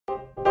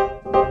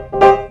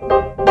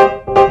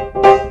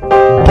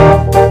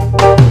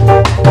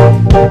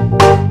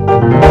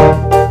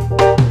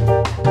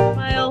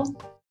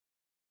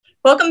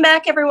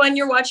back, everyone.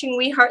 You're watching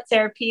We Heart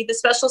Therapy, the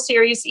special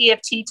series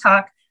EFT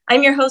Talk.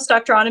 I'm your host,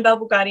 Dr. Anabelle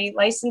Bugatti,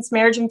 licensed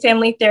marriage and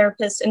family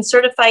therapist and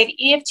certified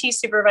EFT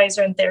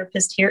supervisor and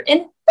therapist here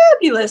in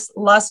fabulous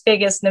Las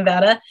Vegas,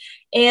 Nevada.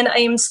 And I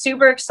am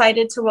super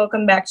excited to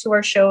welcome back to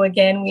our show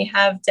again. We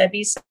have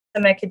Debi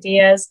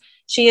Scimeca-Diaz.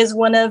 She is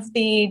one of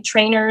the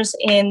trainers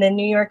in the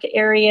New York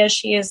area.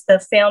 She is the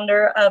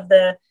founder of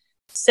the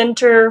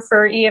Center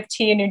for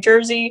EFT in New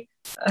Jersey.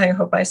 I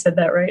hope I said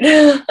that right.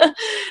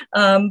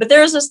 But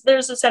there's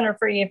a Center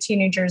for EFT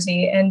New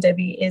Jersey, and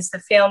Debi is the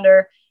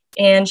founder,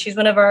 and she's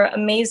one of our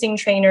amazing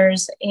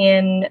trainers,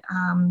 and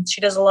she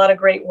does a lot of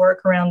great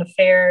work around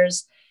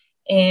affairs,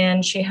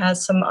 and she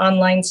has some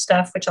online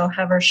stuff, which I'll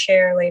have her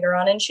share later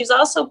on. And she's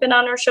also been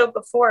on our show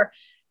before,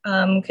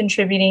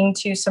 contributing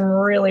to some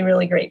really,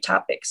 really great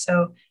topics.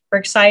 So we're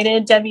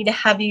excited, Debi, to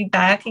have you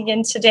back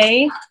again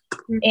today.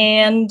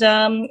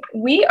 And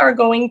we are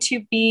going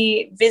to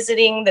be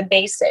visiting the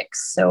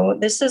basics. So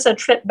this is a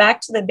trip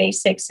back to the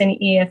basics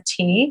in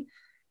EFT.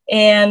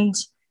 And,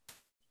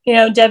 you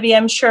know, Debi,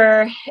 I'm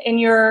sure in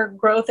your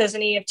growth as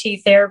an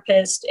EFT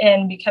therapist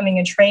and becoming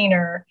a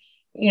trainer,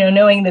 you know,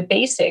 knowing the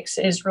basics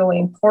is really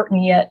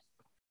important. Yet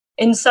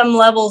in some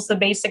levels, the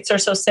basics are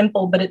so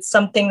simple, but it's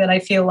something that I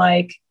feel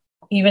like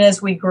even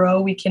as we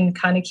grow, we can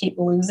kind of keep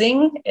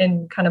losing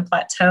and kind of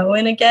plateau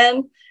in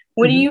again.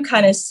 What do you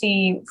kind of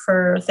see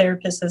for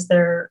therapists as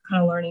they're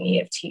kind of learning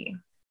EFT?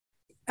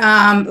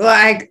 Well,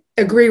 I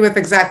agree with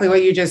exactly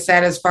what you just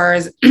said as far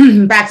as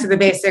back to the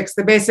basics.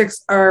 The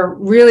basics are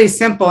really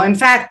simple. In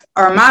fact,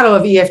 our model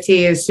of EFT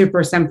is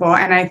super simple.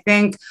 And I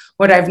think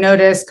what I've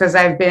noticed, because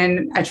I've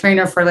been a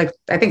trainer for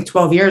I think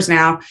 12 years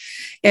now,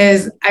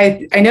 is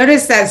I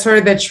noticed that sort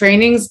of the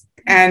trainings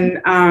and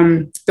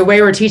the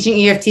way we're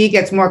teaching EFT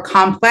gets more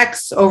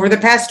complex over the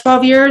past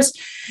 12 years.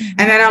 And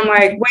then I'm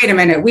like, wait a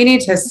minute, we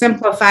need to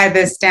simplify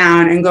this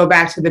down and go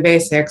back to the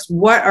basics.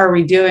 What are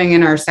we doing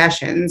in our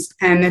sessions?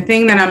 And the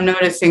thing that I'm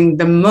noticing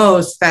the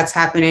most that's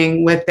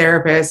happening with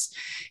therapists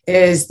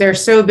is they're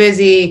so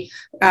busy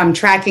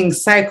tracking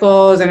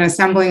cycles and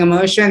assembling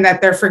emotion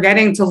that they're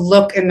forgetting to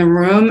look in the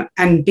room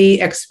and be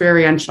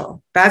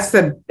experiential. That's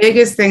the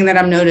biggest thing that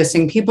I'm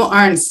noticing. People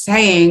aren't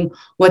saying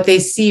what they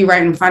see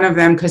right in front of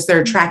them because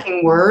they're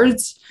tracking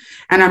words.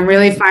 And I'm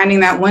really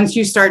finding that once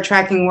you start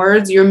tracking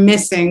words, you're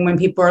missing when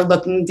people are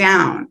looking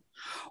down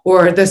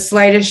or the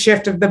slightest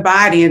shift of the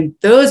body. And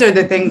those are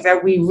the things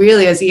that we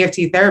really, as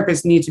EFT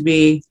therapists, need to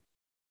be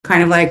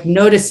kind of like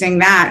noticing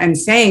that and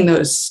saying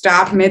those.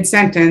 Stop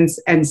mid-sentence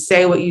and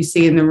say what you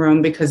see in the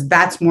room, because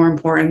that's more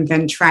important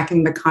than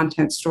tracking the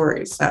content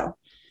story. So,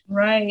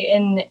 right.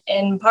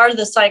 And part of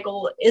the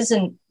cycle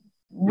isn't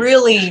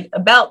really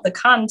about the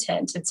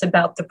content. It's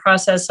about the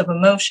process of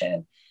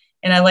emotion.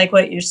 And I like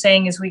what you're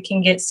saying is we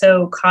can get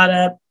so caught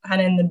up kind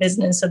of in the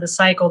business of the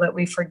cycle that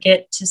we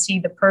forget to see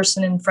the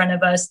person in front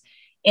of us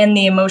and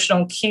the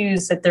emotional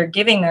cues that they're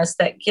giving us.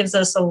 That gives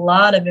us a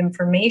lot of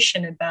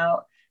information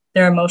about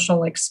their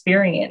emotional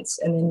experience.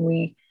 And then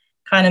we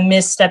kind of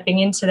miss stepping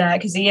into that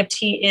because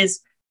EFT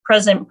is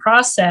present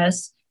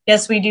process.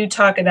 Yes, we do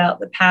talk about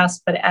the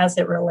past, but as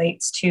it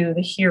relates to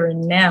the here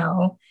and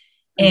now.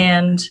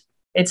 And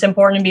it's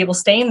important to be able to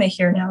stay in the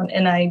here and now.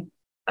 And I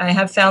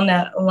have found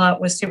that a lot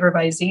with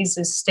supervisees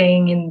is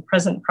staying in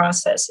present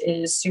process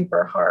is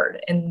super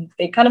hard and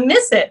they kind of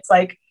miss it. It's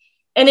like,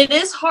 and it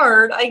is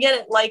hard. I get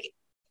it. Like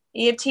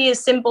EFT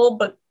is simple,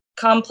 but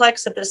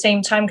complex at the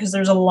same time because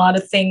there's a lot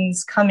of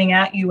things coming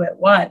at you at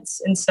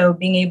once. And so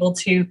being able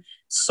to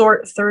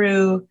sort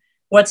through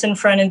what's in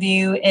front of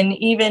you. And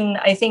even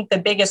I think the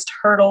biggest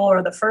hurdle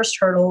or the first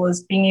hurdle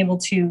is being able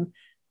to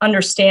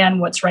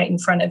understand what's right in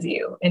front of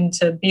you and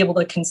to be able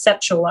to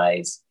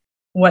conceptualize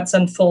what's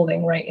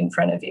unfolding right in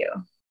front of you.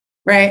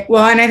 Right.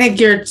 Well, and I think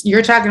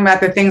you're talking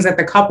about the things that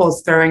the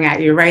couple's throwing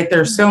at you, right?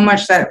 There's so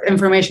much that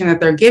information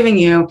that they're giving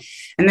you.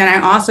 And then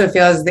I also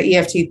feel as the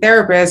EFT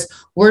therapist,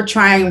 we're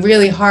trying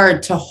really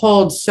hard to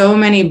hold so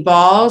many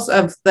balls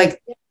of like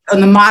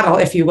on the model,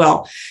 if you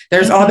will.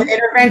 There's all the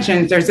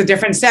interventions, there's the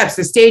different steps,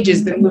 the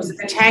stages, the moves of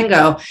the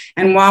tango.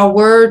 And while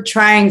we're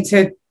trying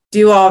to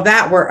do all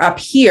that, we're up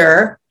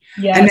here.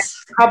 Yes. And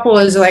the couple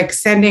is like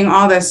sending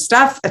all this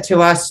stuff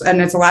to us,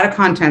 and it's a lot of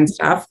content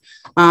stuff,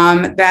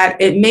 that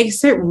it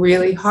makes it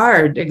really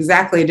hard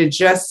exactly to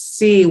just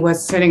see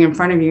what's sitting in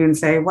front of you and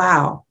say,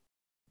 wow,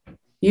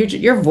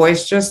 your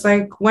voice just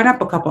like went up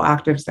a couple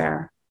octaves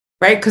there,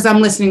 right? Because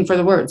I'm listening for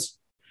the words.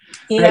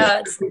 Yeah,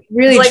 right?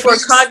 It's like we're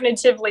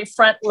cognitively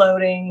front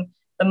loading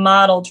the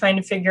model, trying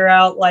to figure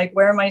out like,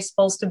 where am I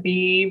supposed to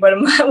be? What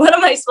am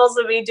I supposed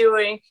to be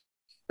doing?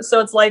 So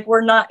it's like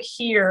we're not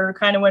here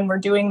kind of when we're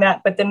doing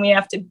that, but then we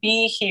have to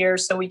be here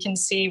so we can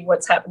see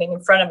what's happening in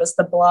front of us,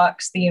 the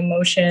blocks, the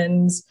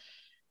emotions,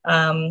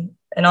 and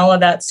all of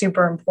that's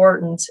super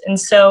important. And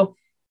so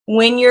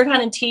when you're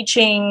kind of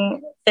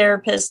teaching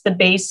therapists the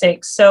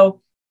basics,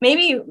 so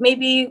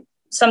maybe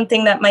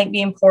something that might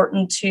be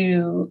important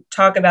to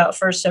talk about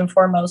first and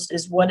foremost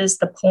is what is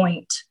the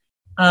point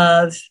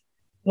of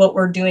what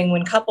we're doing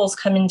when couples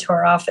come into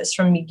our office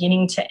from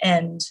beginning to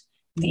end,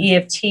 the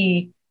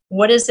EFT.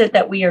 what is it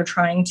that we are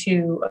trying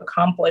to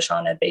accomplish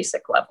on a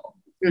basic level?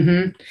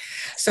 Mm-hmm.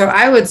 So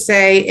I would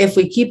say if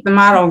we keep the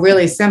model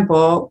really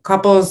simple,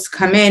 couples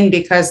come in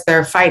because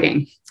they're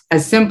fighting.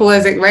 As simple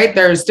as it, right?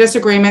 There's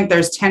disagreement,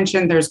 there's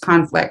tension, there's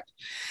conflict.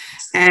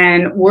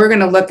 And we're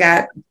going to look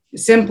at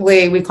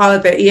simply, we call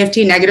it the EFT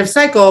negative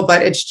cycle,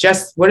 but it's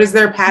just what is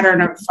their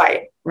pattern of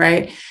fight,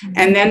 right?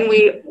 And then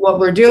what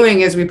we're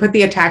doing is we put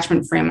the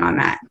attachment frame on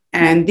that.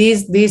 And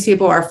these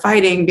people are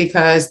fighting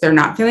because they're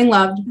not feeling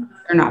loved,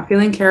 they're not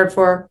feeling cared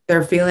for,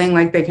 they're feeling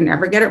like they can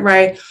never get it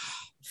right,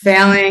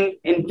 failing,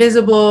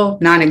 invisible,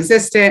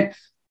 non-existent.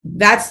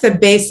 That's the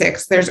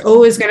basics. It's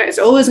always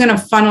going to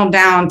funnel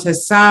down to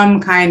some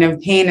kind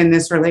of pain in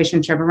this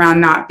relationship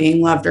around not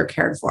being loved or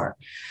cared for.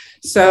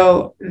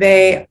 So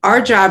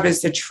our job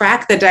is to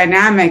track the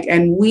dynamic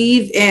and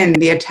weave in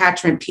the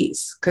attachment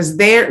piece, because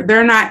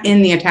they're not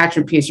in the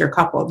attachment piece, your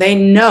couple. They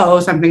know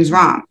something's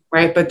wrong,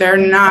 right? But they're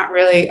not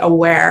really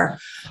aware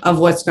of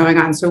what's going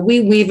on. So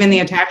we weave in the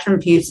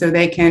attachment piece so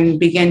they can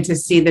begin to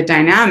see the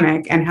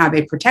dynamic and how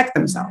they protect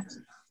themselves.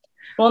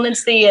 Well, and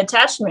it's the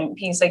attachment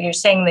piece, like you're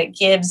saying, that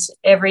gives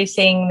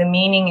everything the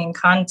meaning and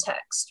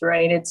context,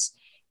 right?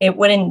 It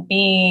wouldn't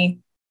be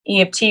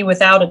EFT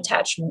without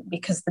attachment,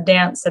 because the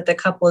dance that the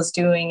couple is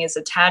doing is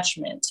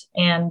attachment.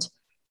 And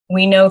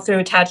we know through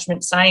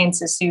attachment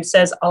science, as Sue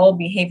says, all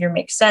behavior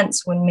makes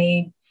sense when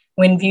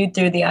viewed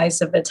through the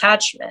eyes of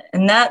attachment.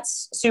 And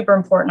that's super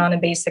important on a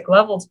basic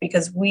level,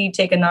 because we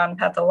take a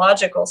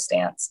non-pathological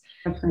stance,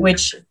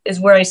 which is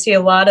where I see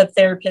a lot of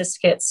therapists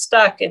get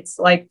stuck. It's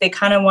like they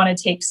kind of want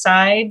to take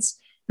sides,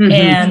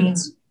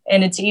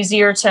 and it's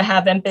easier to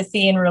have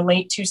empathy and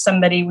relate to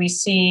somebody we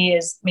see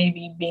as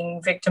maybe being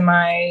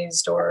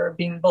victimized or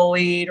being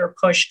bullied or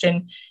pushed.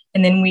 And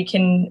then we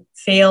can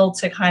fail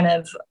to kind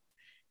of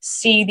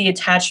see the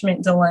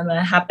attachment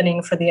dilemma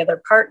happening for the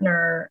other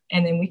partner.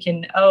 And then we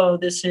can,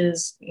 this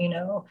is,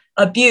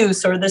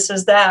 abuse, or this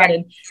is that.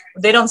 And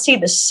they don't see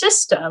the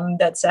system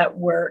that's at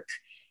work.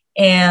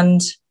 And,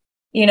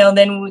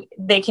 then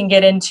they can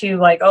get into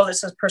like,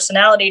 this is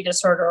personality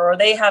disorder, or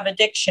they have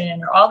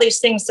addiction, or all these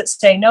things that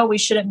say, no, we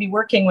shouldn't be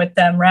working with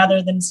them,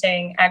 rather than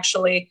saying,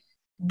 actually,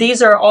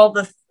 these are all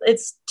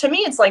to me,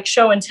 it's like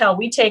show and tell.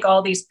 We take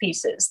all these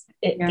pieces,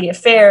 the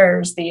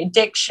affairs, the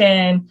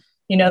addiction,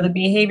 the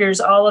behaviors,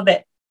 all of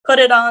it, put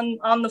it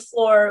on the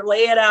floor,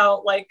 lay it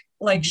out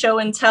like show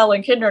and tell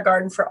in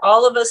kindergarten for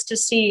all of us to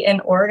see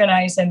and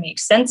organize and make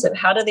sense of.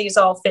 How do these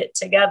all fit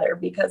together?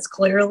 Because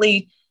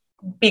clearly,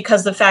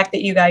 because the fact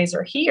that you guys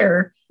are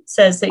here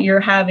says that you're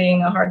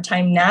having a hard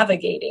time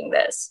navigating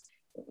this,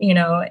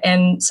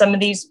 and some of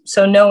these,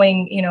 so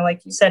knowing, like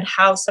you said,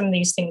 how some of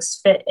these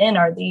things fit in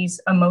are these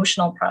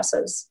emotional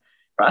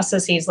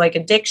processes like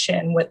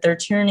addiction, what they're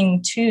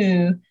turning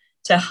to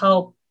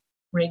help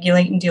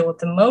regulate and deal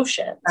with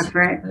emotions. That's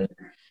right.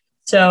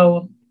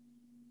 So,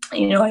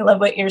 I love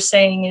what you're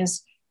saying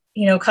is,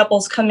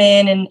 couples come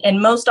in and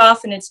most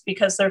often it's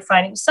because they're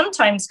fighting.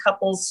 Sometimes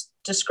couples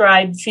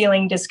describe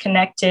feeling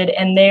disconnected,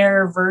 and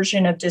their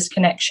version of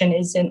disconnection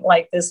isn't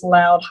like this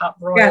loud, hot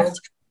broiled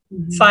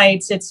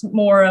fights. It's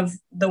more of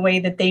the way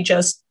that they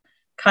just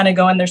kind of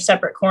go in their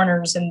separate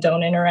corners and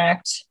don't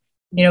interact,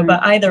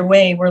 but either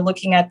way, we're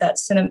looking at that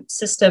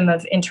system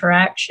of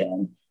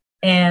interaction,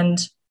 and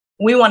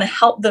we want to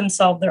help them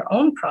solve their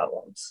own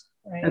problems,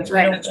 right? That's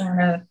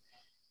right.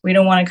 We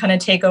don't want to kind of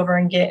take over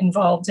and get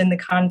involved in the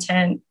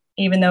content,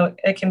 even though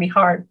it can be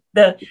hard.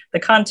 The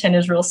content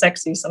is real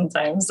sexy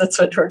sometimes. That's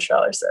what George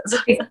Fowler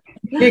says.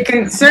 It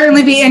can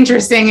certainly be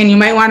interesting, and you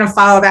might want to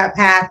follow that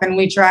path, and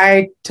we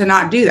try to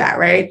not do that,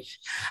 right?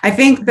 I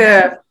think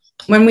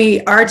when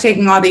we are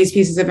taking all these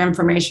pieces of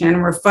information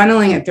and we're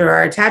funneling it through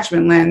our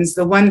attachment lens,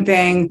 the one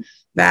thing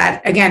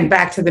that, again,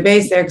 back to the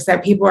basics,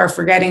 that people are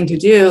forgetting to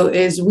do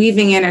is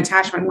weaving in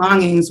attachment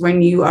longings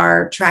when you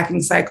are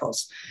tracking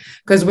cycles.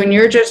 Because when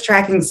you're just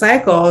tracking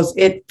cycles,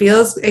 it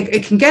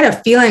can get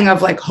a feeling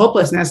of like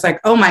hopelessness, like,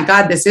 oh my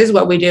God, this is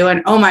what we do.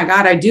 And oh my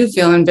God, I do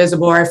feel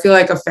invisible, or I feel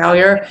like a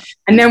failure.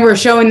 And then we're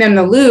showing them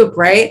the loop,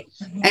 right?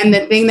 And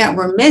the thing that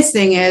we're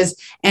missing is,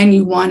 and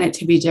you want it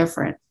to be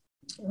different.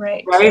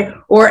 Right.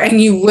 And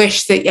you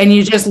wish that, and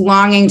you're just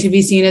longing to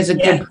be seen as a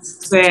good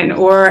person,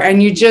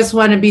 and you just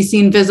want to be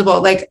seen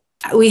visible. Like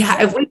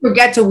if we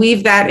forget to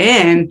weave that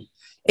in,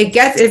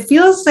 it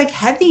feels like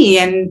heavy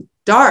and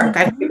dark.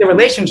 I think the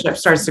relationship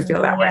starts to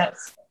feel that way.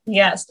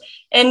 Yes.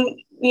 And,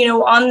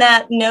 on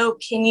that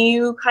note, can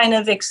you kind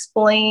of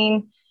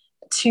explain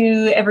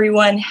to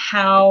everyone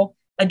how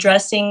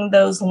addressing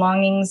those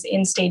longings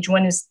in stage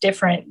 1 is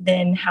different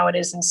than how it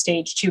is in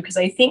stage 2? Because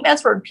I think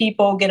that's where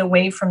people get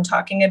away from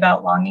talking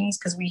about longings,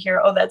 because we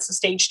hear, that's a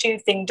stage 2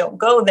 thing, don't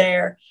go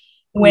there.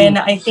 When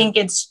I think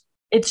it's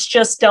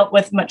just dealt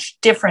with much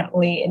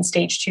differently in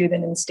stage 2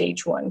 than in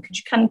stage 1. Could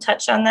you kind of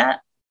touch on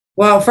that?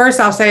 Well, first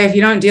I'll say, if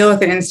you don't deal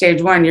with it in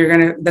stage 1,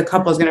 the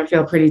couple's going to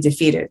feel pretty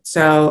defeated.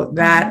 So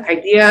that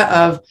idea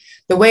of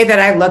the way that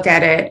I look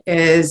at it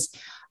is,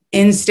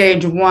 in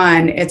stage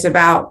 1, it's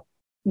about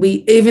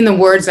even the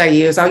words I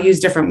use, I'll use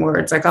different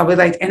words. Like I'll be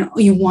like, and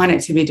you want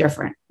it to be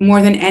different.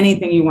 More than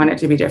anything, you want it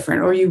to be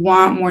different. Or you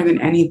want more than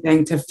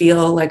anything to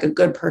feel like a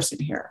good person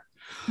here.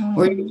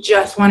 Or you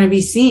just want to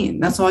be seen.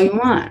 That's all you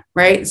want.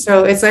 Right.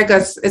 So it's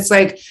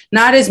like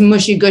not as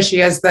mushy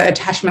gushy as the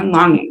attachment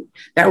longing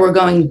that we're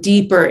going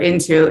deeper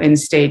into in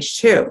stage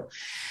 2.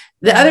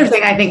 The other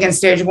thing I think in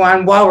stage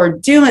 1, while we're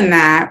doing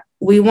that,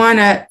 we want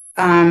to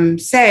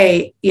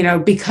say,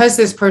 because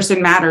this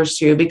person matters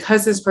to you,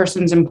 because this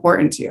person's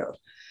important to you,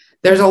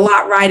 there's a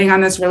lot riding on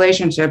this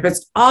relationship.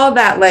 It's all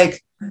that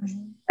like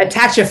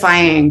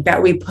attachifying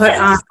that we put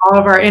on all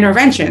of our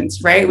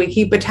interventions, right? We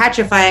keep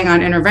attachifying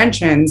on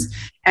interventions.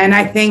 And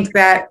I think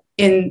that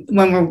when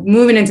we're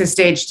moving into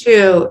stage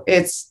 2,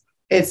 it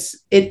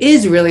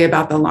is really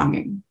about the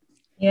longing,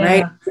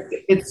 right?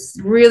 It's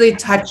really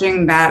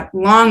touching that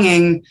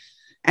longing.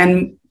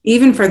 And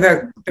even for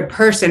the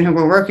person who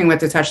we're working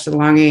with to touch the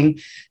longing,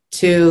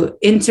 to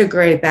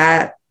integrate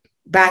that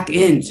back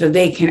in so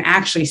they can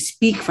actually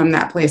speak from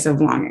that place of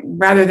longing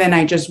rather than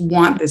I just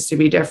want this to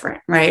be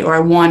different, right? Or I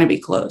want to be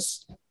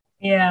close.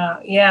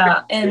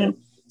 Yeah. And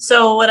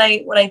so what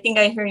I think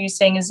I hear you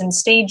saying is in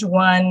stage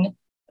 1,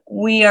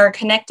 we are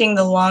connecting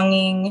the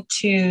longing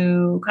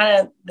to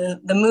kind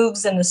of the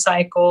moves in the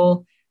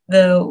cycle,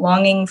 the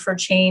longing for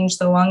change,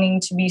 the longing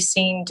to be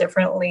seen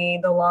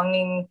differently, the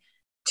longing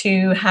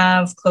to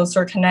have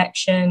closer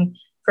connection,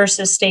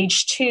 versus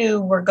stage 2,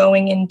 we're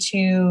going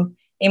into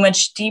a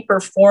much deeper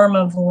form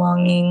of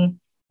longing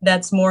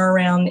that's more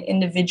around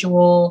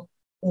individual,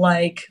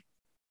 like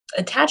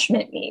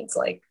attachment needs,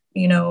 like,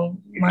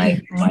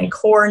 my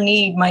core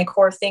need, my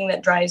core thing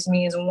that drives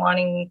me is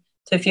wanting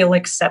to feel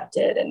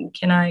accepted. And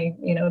can I,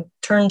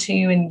 turn to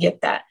you and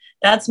get that?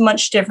 That's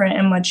much different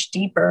and much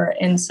deeper.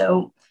 And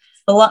so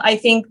I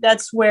think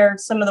that's where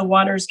some of the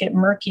waters get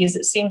murky, is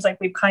it seems like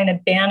we've kind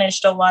of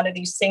banished a lot of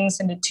these things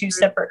into 2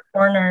 separate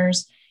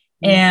corners.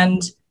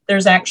 And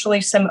there's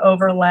actually some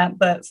overlap,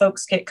 but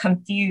folks get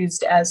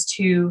confused as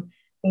to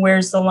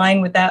where's the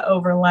line with that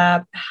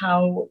overlap?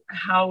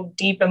 How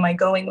deep am I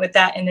going with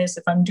that in this?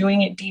 If I'm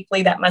doing it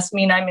deeply, that must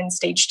mean I'm in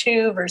stage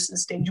 2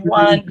 versus stage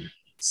 1.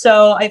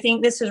 So I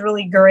think this is a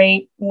really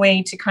great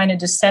way to kind of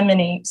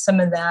disseminate some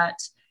of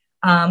that.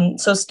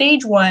 So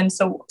stage 1,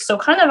 so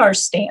kind of our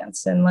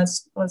stance, and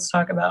let's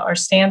talk about our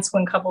stance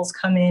when couples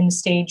come in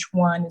stage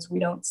 1 is we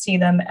don't see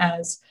them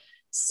as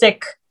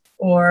sick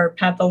or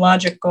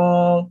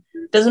pathological.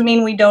 Doesn't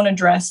mean we don't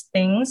address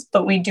things,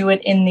 but we do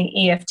it in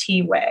the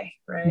EFT way,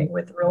 right?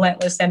 With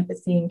relentless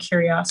empathy and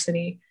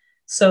curiosity,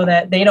 so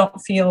that they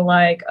don't feel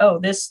like, oh,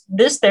 this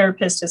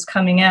therapist is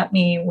coming at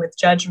me with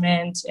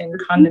judgment and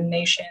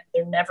condemnation.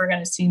 They're never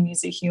going to see me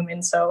as a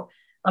human. So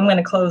I'm going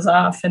to close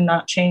off and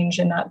not change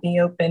and not be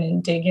open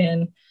and dig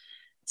in.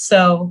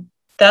 So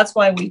that's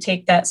why we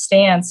take that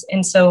stance.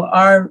 And so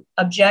our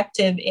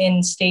objective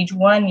in stage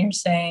 1, you're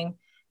saying,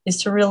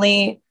 is to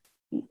really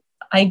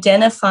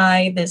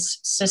identify this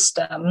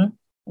system,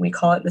 we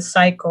call it the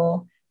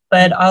cycle,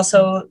 but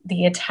also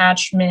the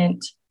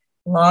attachment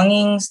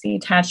longings, the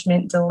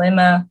attachment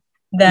dilemma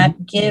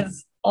that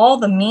give all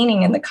the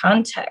meaning and the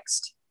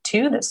context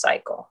to the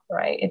cycle,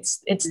 right?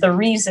 It's the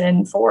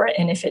reason for it.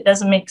 And if it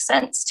doesn't make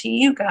sense to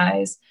you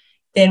guys,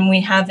 then we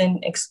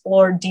haven't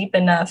explored deep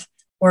enough.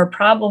 We're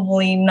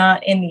probably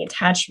not in the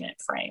attachment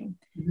frame.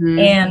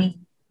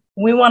 And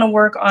we want to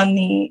work on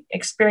the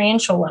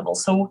experiential level.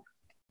 So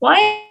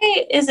why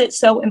is it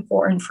so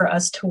important for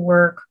us to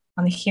work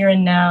on the here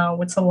and now,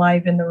 what's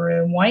alive in the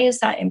room? Why is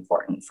that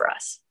important for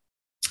us?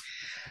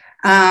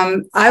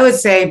 I would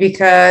say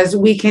because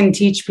we can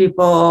teach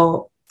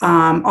people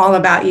all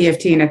about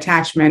EFT and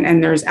attachment,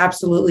 and there's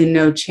absolutely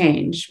no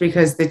change,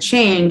 because the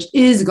change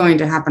is going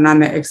to happen on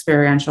the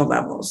experiential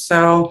level.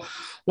 So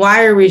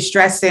why are we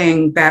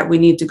stressing that we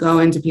need to go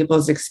into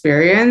people's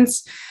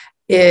experience?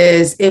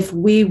 Is if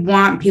we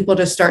want people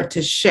to start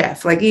to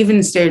shift, like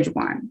even stage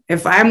 1,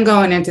 if I'm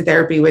going into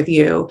therapy with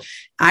you,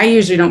 I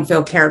usually don't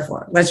feel cared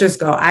for. Let's just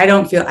go. I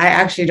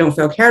actually don't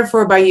feel cared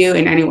for by you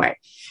in any way.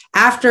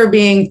 After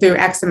being through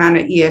X amount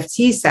of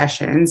EFT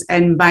sessions,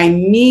 and by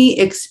me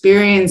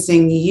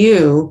experiencing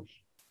you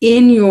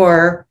in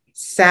your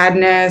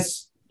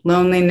sadness,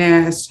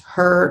 loneliness,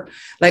 hurt,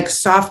 like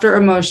softer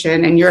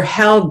emotion, and you're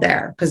held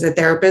there because the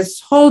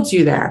therapist holds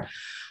you there,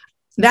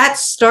 that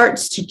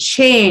starts to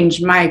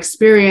change my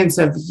experience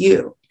of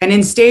you. And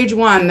in stage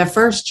 1, the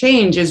first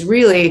change is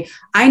really,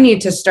 I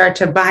need to start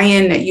to buy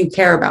in that you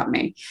care about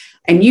me.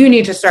 And you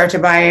need to start to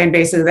buy in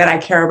basically that I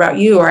care about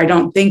you, or I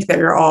don't think that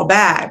you're all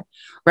bad,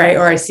 right?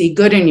 Or I see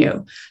good in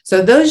you.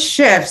 So those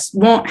shifts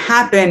won't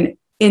happen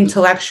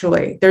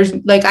intellectually. There's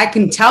like, I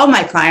can tell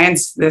my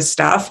clients this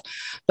stuff,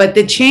 but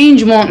the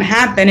change won't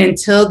happen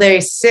until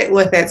they sit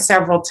with it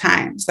several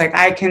times. Like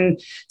I can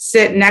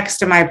sit next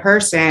to my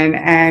person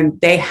and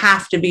they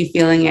have to be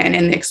feeling it and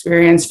in the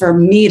experience for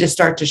me to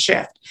start to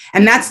shift.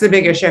 And that's the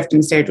biggest shift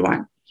in stage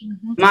 1.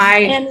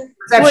 My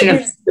perception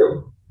of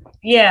you.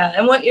 Yeah.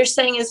 And what you're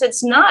saying is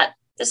this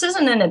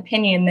isn't an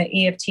opinion that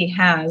EFT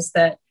has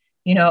that,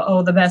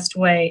 the best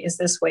way is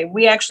this way.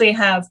 We actually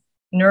have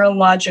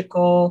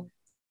neurological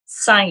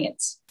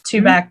science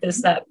to back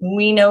this up.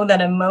 We know that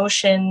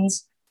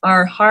emotions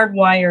are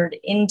hardwired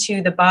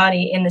into the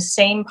body in the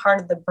same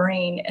part of the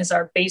brain as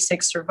our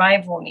basic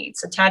survival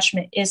needs.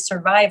 Attachment is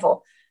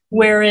survival,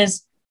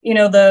 whereas, you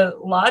know, the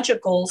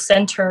logical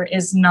center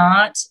is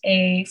not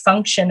a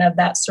function of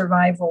that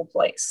survival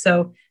place.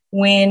 So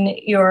when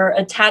your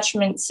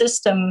attachment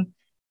system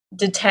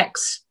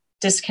detects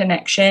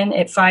disconnection,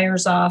 it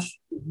fires off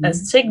a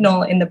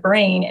signal in the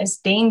brain as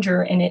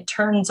danger, and it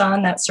turns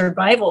on that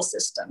survival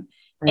system.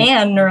 Right.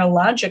 And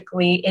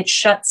neurologically, it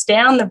shuts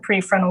down the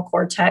prefrontal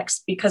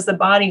cortex because the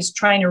body's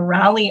trying to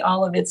rally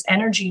all of its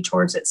energy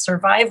towards its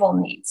survival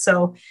needs.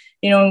 So,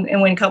 you know, and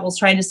when couples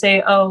try to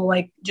say, oh,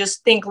 like,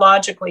 just think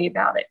logically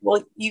about it.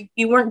 Well,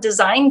 you weren't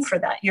designed for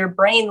that. Your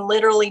brain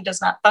literally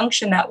does not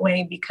function that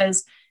way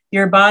because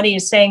your body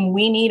is saying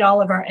we need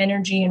all of our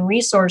energy and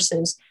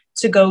resources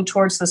to go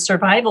towards the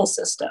survival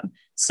system.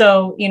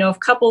 So, you know, if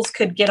couples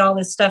could get all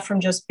this stuff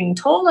from just being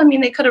told, I mean,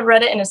 they could have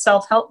read it in a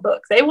self-help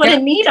book. They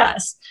wouldn't need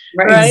us,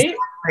 right?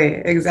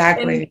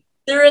 Exactly. And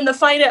they're in the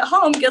fight at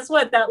home. Guess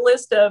what? That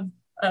list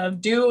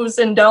of do's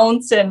and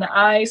don'ts and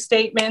I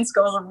statements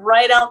goes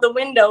right out the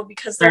window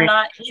because they're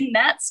not in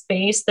that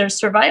space. Their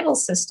survival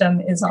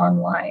system is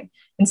online.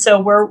 And so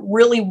we're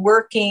really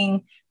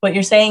working, what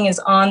you're saying is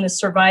on the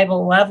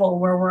survival level,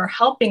 where we're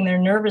helping their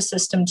nervous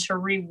system to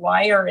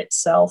rewire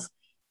itself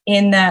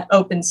in that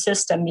open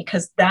system,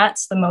 because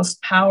that's the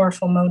most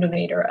powerful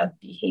motivator of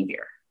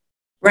behavior.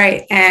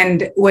 Right.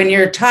 And when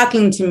you're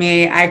talking to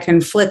me, I can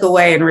flick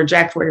away and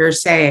reject what you're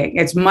saying.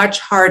 It's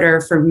much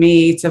harder for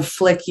me to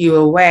flick you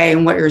away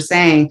and what you're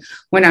saying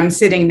when I'm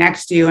sitting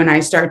next to you and I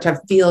start to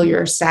feel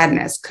your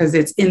sadness because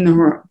it's in the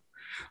room,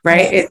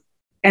 right? Yes.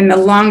 And the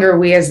longer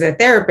we as the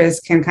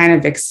therapist can kind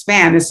of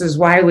expand, this is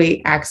why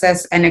we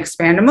access and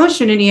expand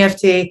emotion in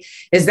EFT,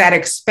 is that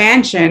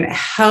expansion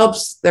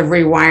helps the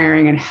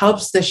rewiring and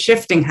helps the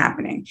shifting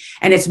happening.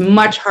 And it's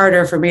much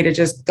harder for me to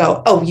just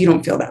go, oh, you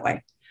don't feel that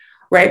way.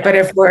 Right. But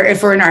if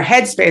we're in our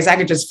headspace, I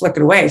could just flick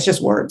it away. It's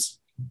just words.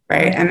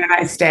 Right. And then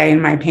I stay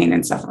in my pain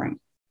and suffering.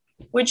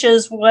 Which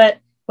is what,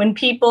 when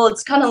people,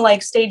 it's kind of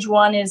like stage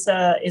one is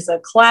a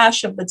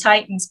clash of the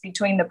titans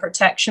between the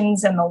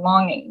protections and the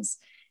longings.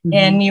 Mm-hmm.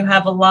 And you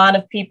have a lot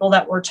of people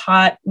that were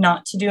taught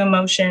not to do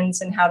emotions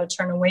and how to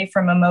turn away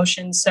from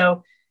emotions.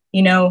 So,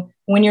 you know,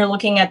 when you're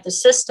looking at the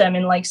system,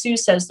 and like Sue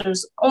says,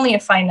 there's only a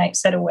finite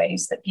set of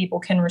ways that people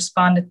can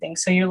respond to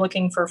things. So you're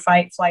looking for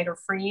fight, flight, or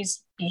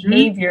freeze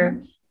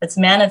behavior that's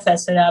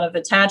manifested out of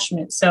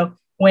attachment. So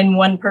when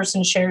one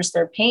person shares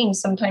their pain,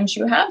 sometimes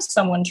you have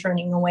someone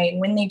turning away. And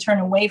when they turn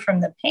away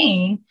from the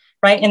pain,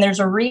 right, and there's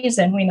a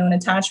reason, we know in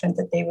attachment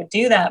that they would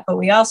do that, but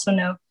we also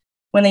know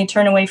when they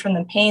turn away from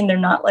the pain, they're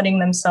not letting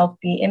themselves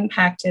be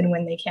impacted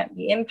when they can't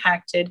be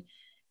impacted.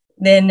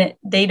 Then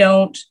they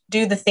don't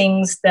do the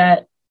things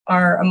that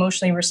are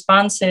emotionally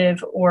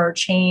responsive or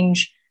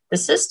change the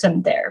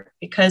system there,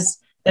 because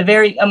the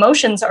very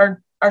emotions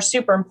are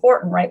super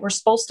important, right? We're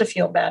supposed to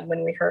feel bad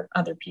when we hurt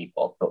other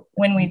people, but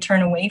when we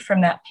turn away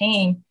from that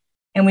pain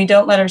and we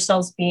don't let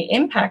ourselves be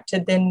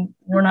impacted, then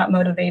we're not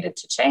motivated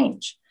to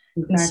change.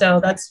 Exactly. And so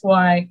that's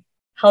why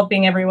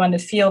helping everyone to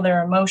feel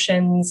their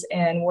emotions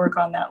and work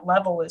on that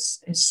level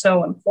is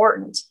so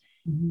important.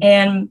 Mm-hmm.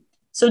 And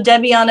so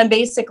Debi, on a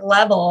basic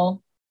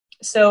level,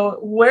 so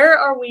where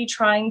are we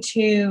trying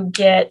to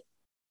get,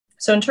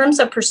 so in terms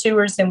of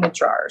pursuers and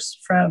withdrawers,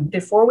 from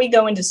before we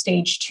go into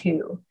stage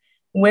 2,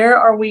 where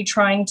are we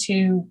trying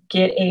to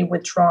get a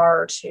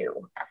withdrawer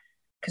to?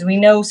 Because we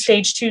know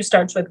stage 2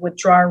 starts with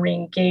withdrawal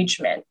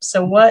re-engagement.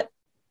 So what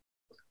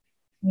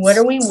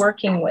are we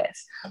working with?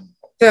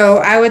 So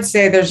I would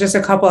say there's just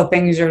a couple of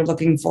things you're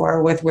looking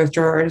for with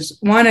withdrawers.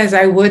 One is,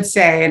 I would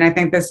say, and I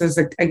think this is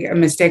a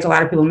mistake a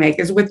lot of people make,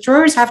 is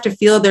withdrawers have to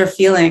feel their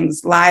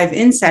feelings live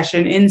in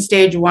session in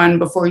stage 1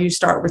 before you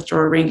start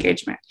withdrawal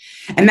re-engagement.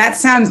 And that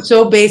sounds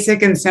so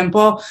basic and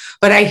simple,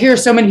 but I hear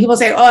so many people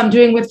say, oh, I'm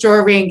doing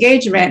withdrawal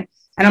re-engagement.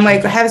 And I'm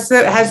like, has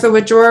the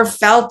withdrawer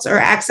felt or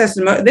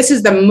accessed? This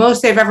is the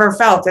most they've ever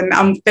felt. And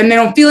then they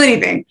don't feel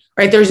anything,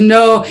 right?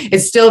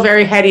 It's still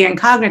very heady and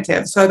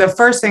cognitive. So the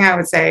first thing I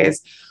would say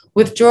is,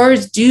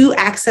 withdrawers do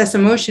access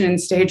emotion in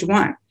stage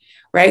 1,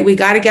 right? We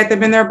got to get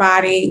them in their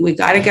body. We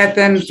got to get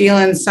them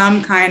feeling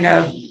some kind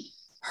of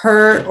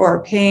hurt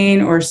or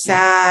pain or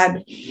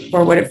sad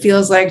or what it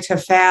feels like to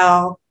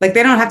fail. Like,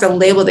 they don't have to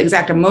label the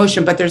exact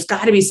emotion, but there's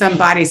got to be some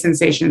body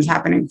sensations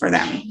happening for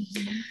them.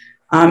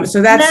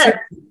 So that's...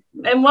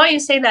 And while you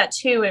say that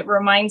too, it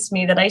reminds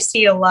me that I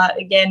see a lot,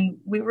 again,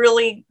 we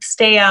really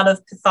stay out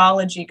of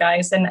pathology,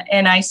 guys.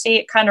 And I see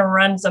it kind of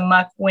runs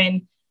amok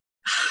when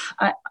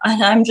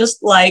I'm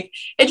just like,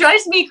 it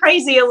drives me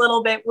crazy a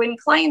little bit when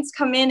clients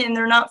come in and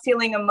they're not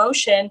feeling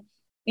emotion.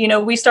 You know,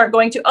 we start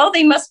going to, oh,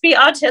 they must be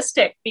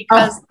autistic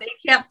because they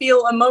can't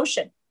feel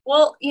emotion.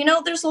 Well, you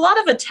know, there's a lot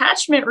of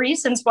attachment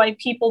reasons why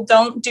people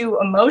don't do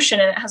emotion,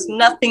 and it has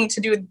nothing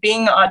to do with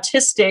being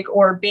autistic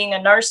or being a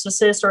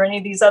narcissist or any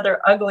of these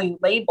other ugly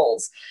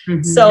labels.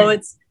 Mm-hmm. So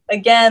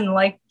again,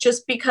 like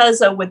just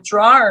because a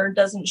withdrawer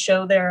doesn't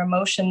show their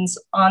emotions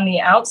on the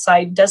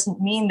outside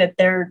doesn't mean that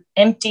they're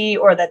empty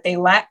or that they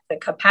lack the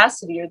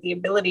capacity or the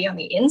ability on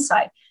the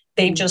inside.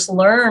 They've just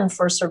learned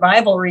for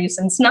survival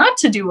reasons not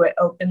to do it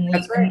openly.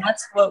 That's right. And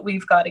that's what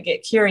we've got to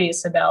get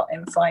curious about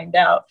and find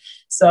out.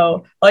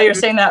 So while you're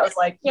saying that, I was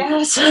like,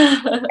 yes.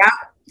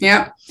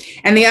 Yeah.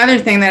 And the other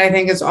thing that I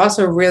think is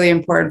also really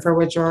important for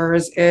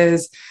withdrawers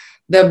is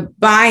the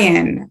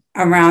buy-in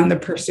around the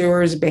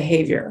pursuer's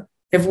behavior.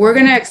 If we're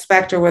going to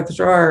expect a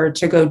withdrawer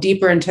to go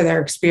deeper into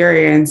their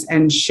experience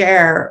and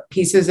share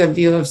pieces of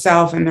view of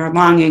self and their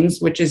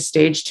longings, which is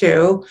stage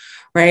 2,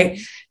 right?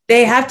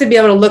 They have to be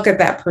able to look at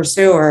that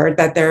pursuer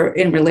that they're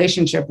in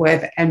relationship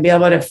with and be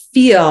able to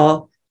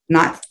feel,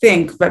 not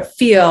think, but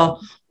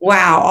feel,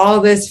 wow, all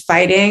this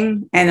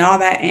fighting and all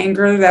that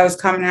anger that was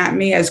coming at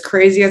me, as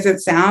crazy as it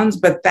sounds,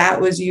 but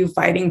that was you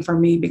fighting for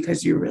me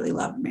because you really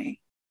love me.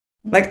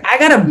 Like, I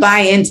got to buy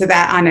into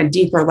that on a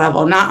deeper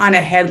level, not on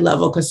a head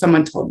level because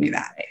someone told me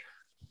that.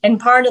 And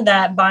part of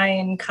that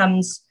buy-in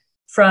comes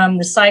from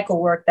the cycle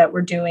work that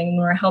we're doing.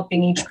 We're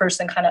helping each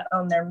person kind of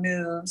own their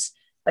moves.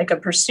 Like a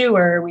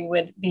pursuer, we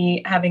would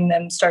be having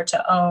them start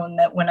to own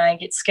that when I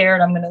get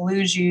scared, I'm going to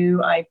lose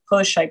you. I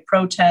push, I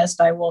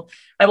protest. I will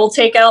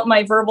take out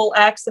my verbal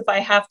axe if I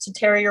have to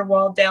tear your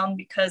wall down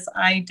because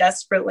I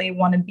desperately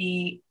want to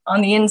be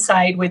on the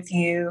inside with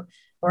you,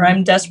 or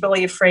I'm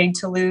desperately afraid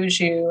to lose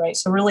you, right?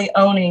 So really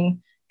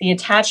owning the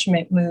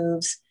attachment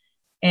moves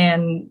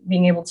and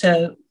being able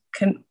to,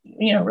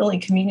 really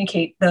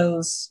communicate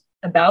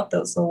about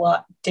those a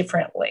lot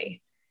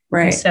differently.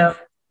 Right. And so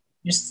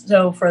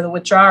for the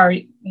withdrawer,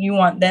 you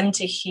want them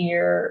to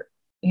hear,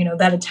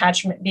 that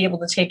attachment, be able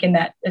to take in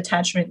that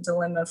attachment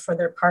dilemma for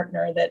their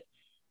partner, that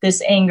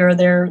this anger,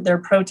 their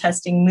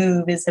protesting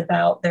move is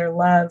about their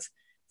love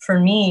for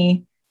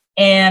me.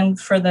 And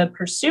for the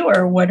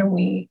pursuer, what are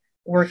we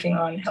working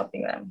on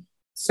helping them?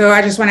 So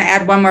I just want to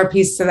add one more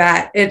piece to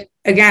that.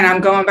 Again,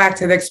 I'm going back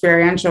to the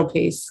experiential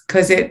piece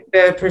because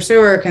the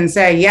pursuer can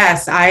say,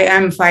 yes, I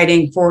am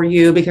fighting for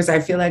you because I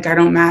feel like I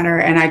don't matter.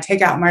 And I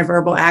take out my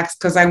verbal acts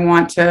because I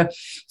want to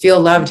feel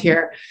loved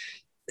here.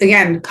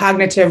 Again,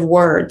 cognitive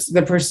words.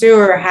 The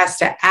pursuer has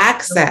to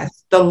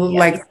access the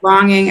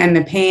longing and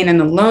the pain and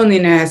the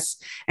loneliness,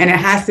 and it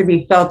has to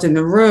be felt in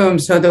the room.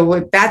 So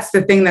that's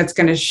the thing that's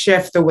going to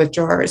shift the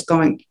withdrawer is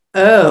going,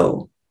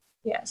 oh,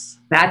 yes,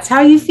 that's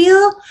how you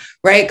feel,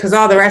 right? Because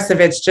all the rest of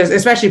it's just,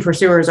 especially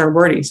pursuers are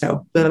wordy,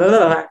 so blah, blah,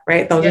 blah,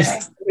 right? They'll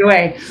just get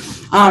away.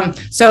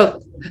 So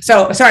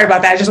sorry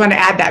about that. I just wanted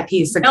to add that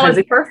piece because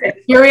it's perfect.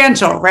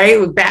 Experiential, right?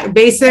 With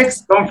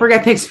basics. Don't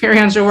forget the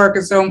experiential work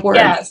is so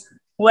important. Yes,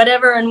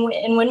 whatever. And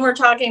when we're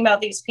talking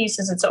about these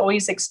pieces, it's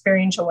always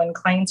experiential. When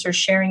clients are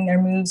sharing their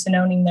moves and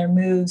owning their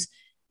moves,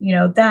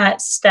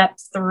 that step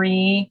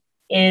 3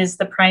 is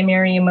the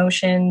primary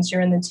emotions.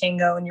 You're in the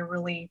tango and you're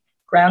really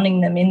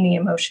grounding them in the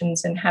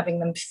emotions and having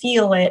them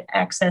feel it,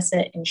 access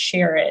it, and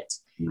share it.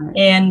 Right.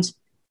 And,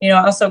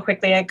 also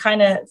quickly, I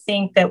kind of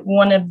think that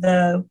one of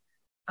the,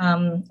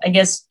 I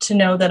guess, to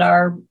know that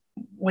our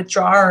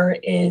withdrawer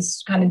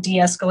is kind of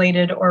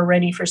de-escalated or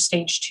ready for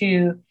stage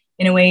 2,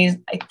 in a way,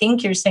 I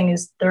think you're saying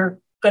is they're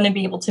going to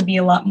be able to be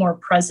a lot more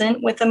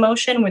present with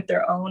emotion, with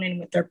their own and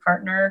with their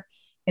partner,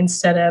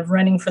 instead of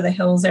running for the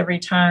hills every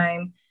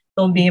time.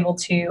 They'll be able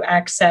to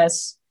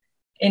access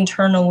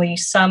internally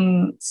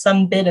some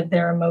bit of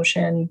their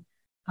emotion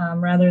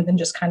rather than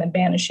just kind of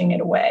banishing it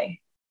away.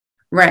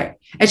 Right.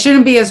 It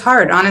shouldn't be as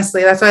hard,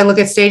 honestly. That's why I look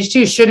at stage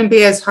 2. Shouldn't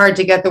be as hard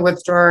to get the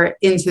withdrawer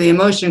into the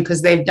emotion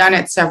because they've done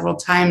it several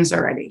times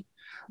already.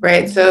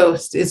 Right. So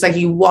it's like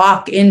you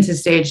walk into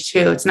stage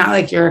 2. It's not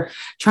like you're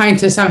trying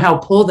to somehow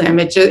pull them.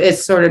 It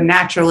sort of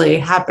naturally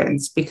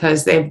happens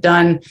because they've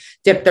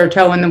dipped their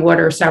toe in the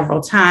water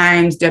several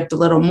times, dipped a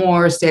little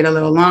more, stayed a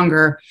little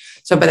longer.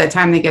 So by the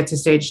time they get to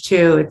stage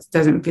 2, it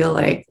doesn't feel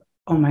like,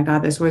 oh my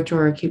God, this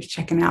withdrawer keeps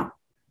checking out.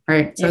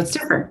 Right. So it's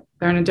different.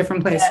 They're in a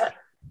different place. Yeah.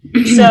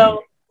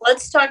 So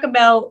let's talk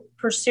about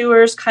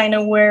pursuers, kind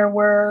of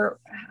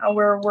how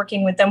we're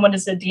working with them. What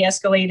does a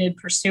de-escalated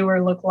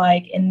pursuer look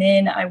like? And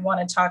then I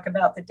want to talk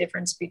about the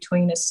difference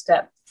between a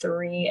step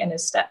 3 and a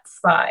step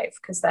 5,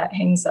 because that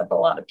hangs up a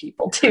lot of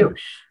people too.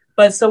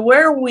 But so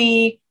where are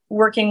we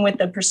working with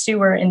the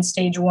pursuer in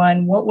stage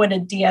 1? What would a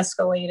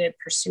de-escalated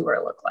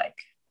pursuer look like?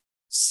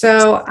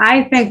 So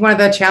I think one of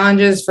the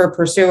challenges for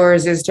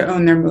pursuers is to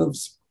own their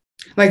moves.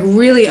 Like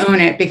really own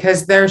it,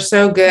 because they're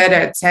so good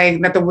at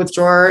saying that the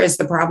withdrawer is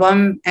the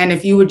problem. And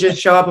if you would just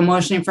show up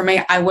emotionally for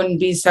me, I wouldn't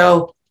be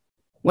so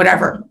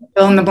whatever,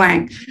 fill in the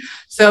blank.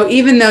 So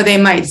even though they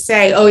might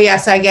say, oh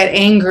yes, I get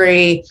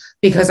angry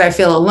because I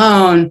feel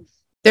alone,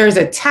 there's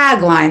a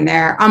tagline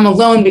there. I'm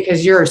alone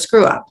because you're a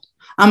screw up.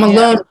 I'm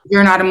alone. Yeah.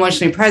 You're not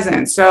emotionally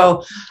present.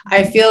 So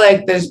I feel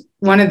like there's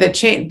one of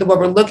what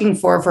we're looking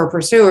for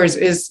pursuers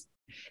is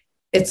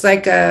it's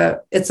like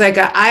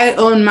I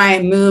own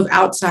my move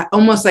outside,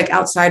 almost like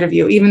outside of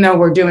you, even though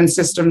we're doing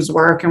systems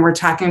work and we're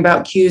talking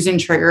about cues and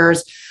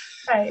triggers.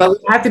 Right. But we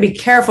have to be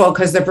careful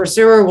because the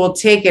pursuer will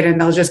take it and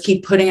they'll just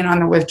keep putting it on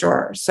the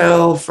withdrawer.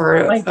 So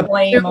for like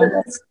blame,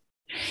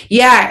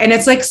 Yeah. And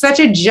it's like such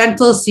a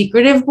gentle,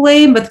 secretive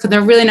blame, but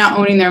they're really not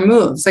owning their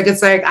moves. Like,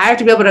 it's like, I have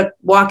to be able to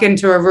walk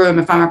into a room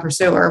if I'm a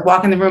pursuer,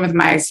 walk in the room with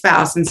my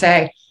spouse and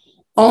say,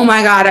 oh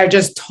my God, I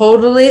just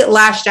totally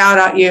lashed out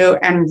at you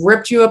and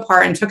ripped you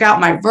apart and took out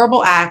my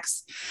verbal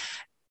acts.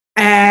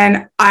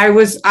 And I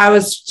was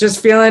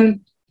just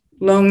feeling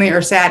lonely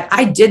or sad.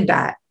 I did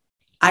that.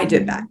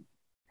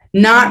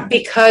 Not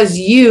because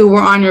you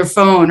were on your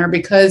phone or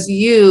because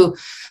you.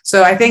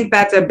 So I think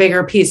that's a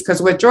bigger piece,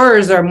 because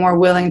withdrawers are more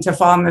willing to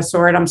fall on the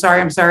sword. I'm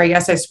sorry.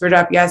 Yes, I screwed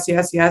up. Yes.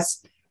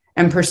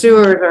 And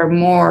pursuers are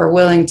more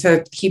willing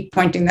to keep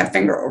pointing that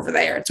finger over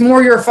there. It's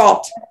more your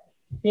fault.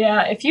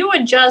 Yeah. If you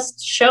would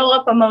just show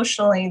up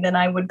emotionally, then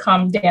I would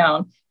calm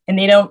down. And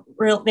they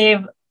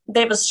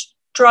have a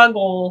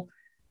struggle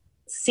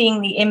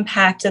seeing the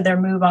impact of their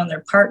move on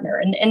their partner.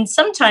 And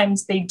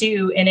sometimes they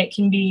do. And it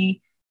can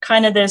be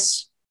kind of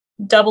this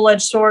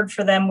double-edged sword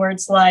for them, where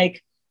it's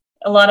like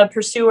a lot of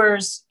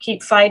pursuers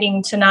keep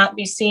fighting to not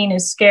be seen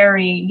as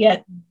scary,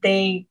 yet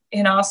they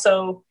can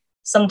also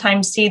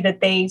sometimes see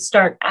that they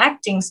start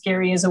acting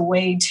scary as a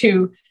way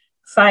to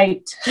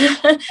fight,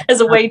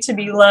 as a way to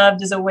be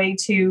loved, as a way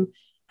to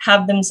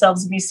have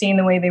themselves be seen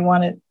the way they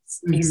want to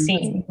be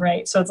seen,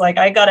 right? So it's like,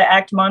 I got to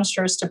act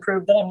monstrous to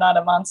prove that I'm not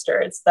a monster.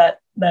 It's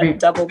that right.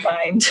 Double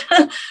bind.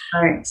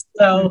 Right.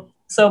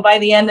 So by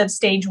the end of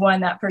stage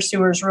one, that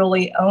pursuer is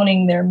really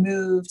owning their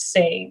move,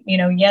 say,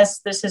 yes,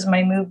 this is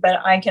my move,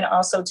 but I can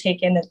also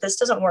take in that this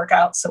doesn't work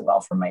out so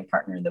well for my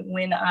partner, that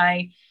when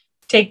I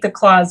take the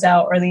claws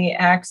out or the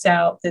axe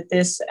out, that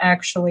this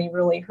actually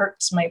really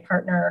hurts my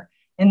partner,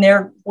 and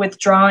they're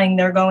withdrawing,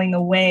 they're going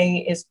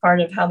away is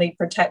part of how they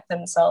protect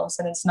themselves.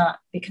 And it's not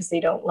because they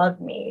don't love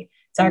me.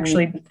 It's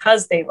actually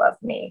because they love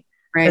me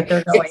that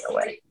they're going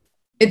away.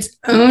 It's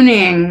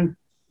owning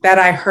that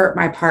I hurt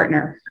my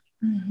partner.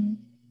 Mm-hmm.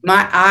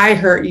 I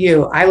hurt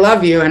you. I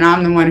love you. And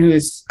I'm the one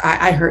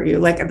I hurt you.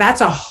 Like,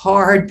 that's a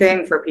hard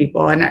thing for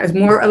people. And it's a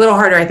little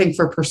harder, I think,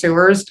 for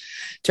pursuers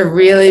to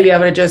really be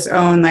able to just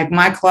own, like,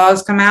 my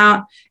claws come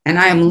out and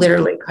I am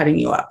literally cutting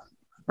you up.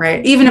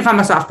 Right. Even if I'm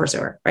a soft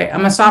pursuer, right?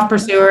 I'm a soft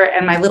pursuer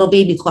and my little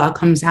baby claw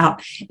comes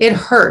out. It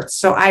hurts.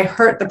 So I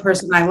hurt the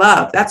person I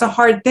love. That's a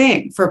hard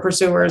thing for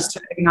pursuers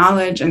to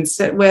acknowledge and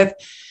sit with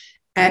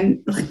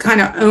and kind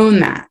of own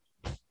that.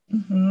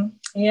 Mm-hmm.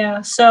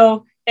 Yeah.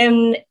 So,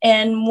 and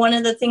one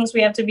of the things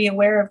we have to be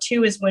aware of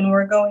too, is when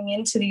we're going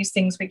into these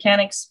things, we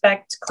can't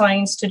expect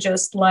clients to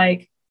just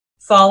like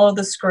follow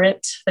the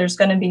script. There's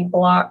going to be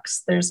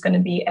blocks. There's going to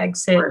be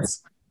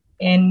exits.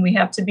 And we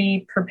have to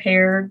be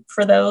prepared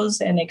for those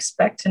and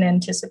expect and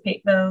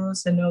anticipate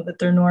those and know that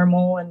they're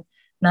normal and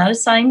not a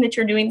sign that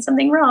you're doing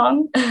something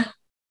wrong.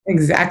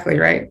 Exactly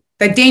right.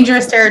 The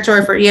dangerous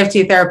territory for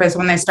EFT therapists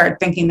when they start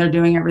thinking they're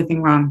doing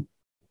everything wrong.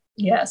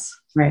 Yes.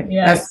 Right.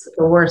 Yes. That's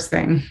the worst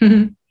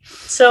thing.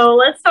 So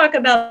let's talk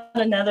about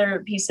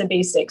another piece of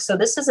basics. So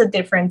this is a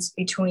difference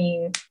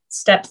between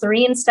step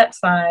 3 and step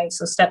 5.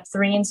 So step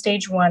 3 in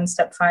stage 1,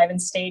 step 5 in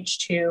stage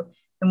 2.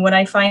 And what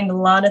I find a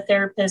lot of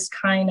therapists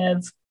kind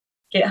of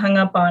get hung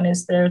up on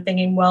is they're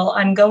thinking, well,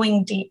 I'm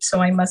going deep, so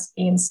I must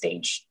be in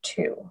stage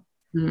 2.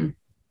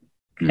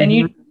 Mm-hmm.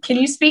 Can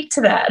you speak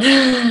to that?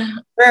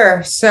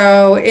 Sure.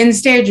 So in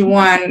stage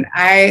 1,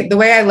 the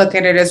way I look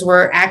at it is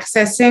we're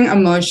accessing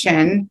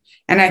emotion,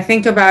 and I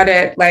think about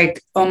it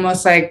like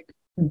almost like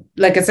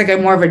it's like a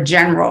more of a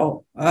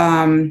general,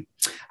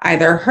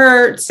 either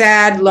hurt,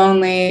 sad,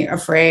 lonely,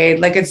 afraid.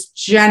 Like, it's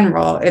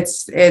general. It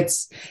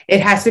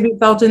has to be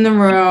felt in the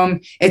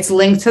room. It's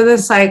linked to the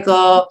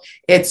cycle.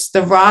 It's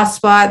the raw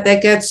spot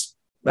that gets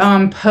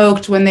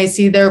poked when they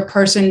see their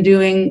person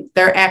doing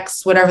their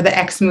X, whatever the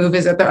X move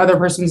is that the other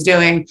person's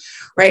doing,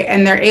 right?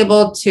 And they're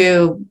able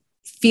to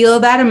feel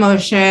that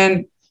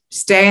emotion,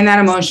 stay in that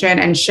emotion,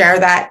 and share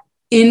that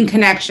in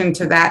connection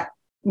to that,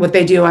 what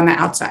they do on the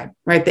outside,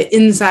 right? The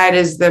inside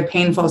is the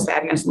painful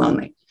sadness,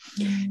 lonely.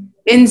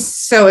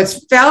 So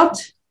it's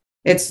felt,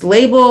 it's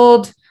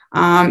labeled,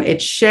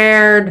 it's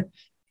shared,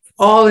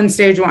 all in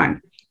stage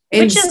 1.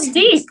 Which is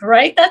deep,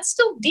 right? That's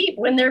still deep.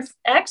 When they're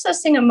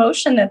accessing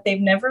emotion that they've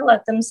never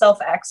let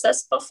themselves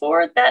access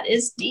before, that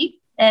is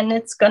deep, and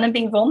it's going to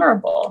be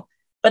vulnerable.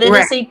 But it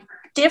is a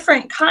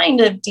different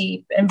kind of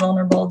deep and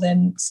vulnerable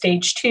than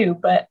stage 2.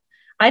 But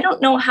I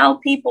don't know how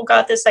people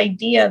got this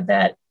idea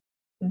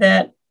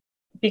that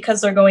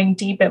because they're going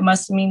deep, it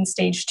must mean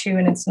stage 2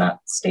 and it's not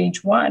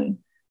stage 1.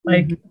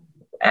 Like,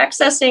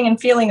 accessing and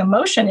feeling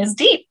emotion is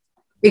deep.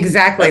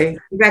 Exactly.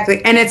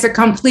 And it's a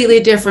completely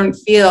different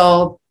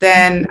feel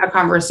than a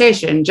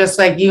conversation. Just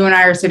like you and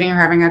I are sitting here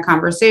having a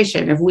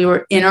conversation. If we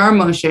were in our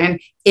emotion,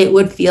 it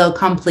would feel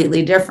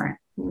completely different,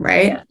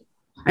 right? Yeah.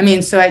 I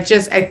mean, so I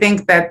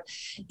think that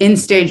in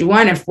stage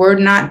 1, if we're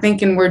not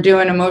thinking we're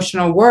doing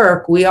emotional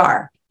work, we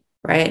are,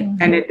 right?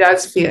 Mm-hmm. And it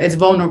does feel, it's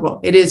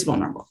vulnerable. It is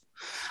vulnerable.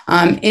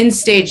 In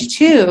stage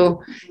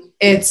 2,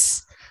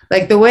 it's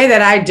like the way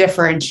that I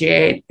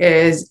differentiate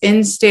is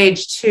in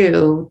stage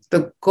 2,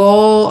 the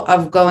goal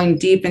of going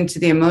deep into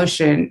the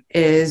emotion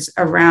is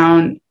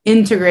around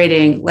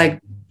integrating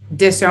like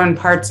disowned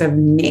parts of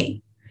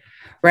me,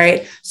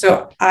 right?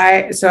 So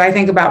I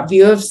think about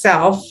view of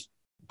self,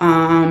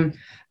 and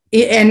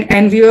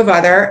view of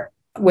other,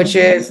 which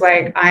is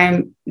like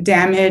I'm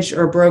damaged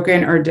or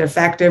broken or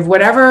defective,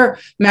 whatever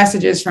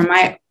messages from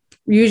my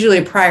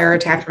usually prior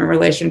attachment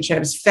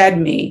relationships fed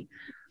me,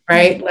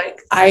 right?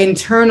 Like I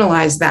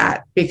internalize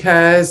that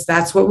because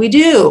that's what we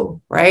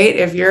do, right?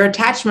 If your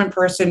attachment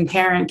person,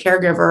 parent,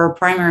 caregiver, or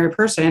primary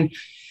person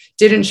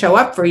didn't show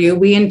up for you,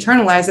 we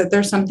internalize that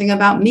there's something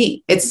about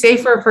me. It's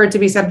safer for it to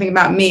be something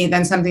about me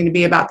than something to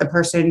be about the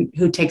person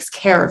who takes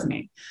care of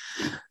me.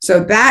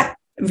 So that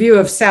view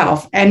of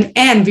self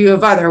and view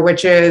of other,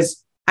 which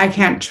is I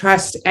can't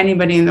trust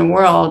anybody in the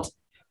world,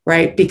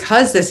 right?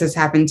 Because this has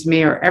happened to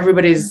me, or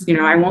everybody's,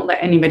 I won't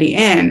let anybody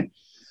in.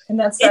 And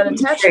that's that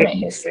attachment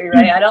history,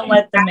 right? I don't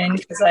let them in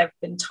because I've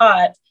been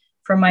taught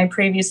from my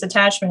previous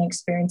attachment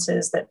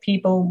experiences that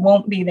people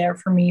won't be there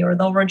for me, or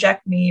they'll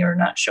reject me, or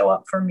not show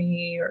up for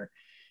me, or,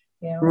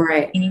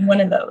 right. any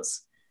one of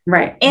those.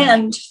 Right.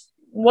 And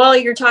while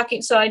you're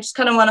talking, so I just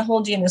kind of want to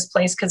hold you in this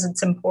place because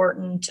it's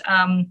important.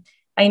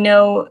 I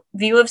know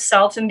view of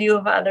self and view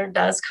of other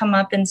does come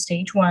up in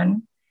stage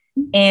 1,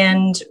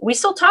 and we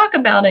still talk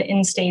about it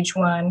in stage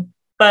 1,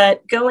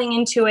 but going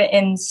into it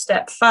in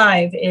step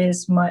 5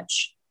 is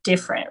much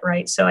different,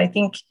 right? So I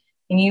think,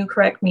 and you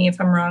correct me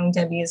if I'm wrong,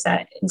 Debbie, is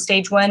that in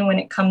stage 1, when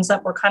it comes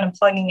up, we're kind of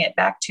plugging it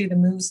back to the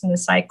moves in the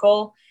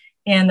cycle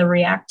and the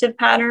reactive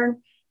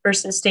pattern,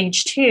 versus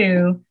stage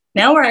 2.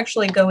 Now we're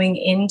actually going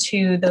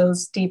into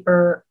those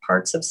deeper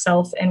parts of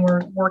self, and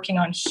we're working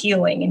on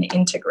healing and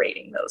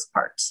integrating those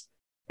parts.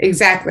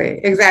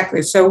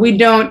 Exactly. So we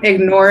don't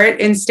ignore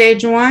it in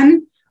stage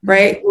 1,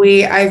 right?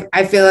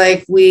 I feel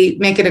like we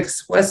make it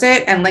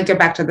explicit and link it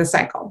back to the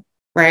cycle,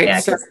 right? Yeah,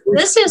 so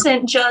this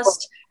isn't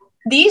just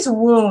these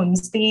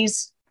wounds,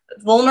 these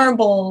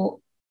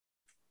vulnerable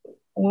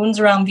wounds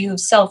around view of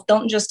self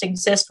don't just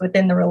exist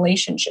within the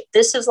relationship.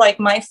 This is like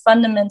my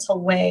fundamental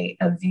way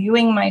of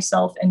viewing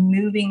myself and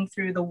moving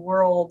through the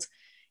world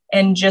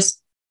and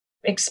just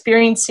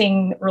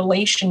experiencing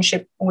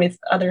relationship with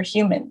other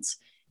humans.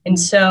 And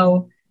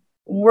so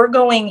we're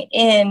going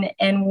in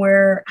and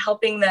we're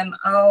helping them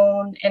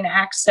own and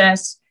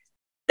access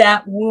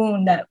that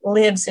wound that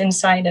lives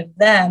inside of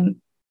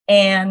them.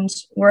 And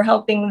we're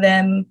helping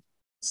them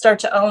start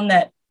to own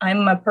that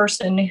I'm a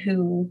person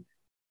who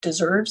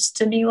deserves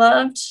to be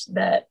loved,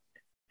 that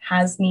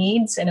has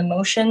needs and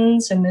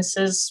emotions, and this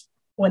is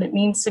what it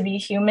means to be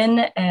human,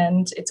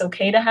 and it's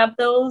okay to have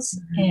those.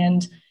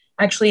 And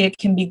actually it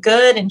can be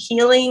good and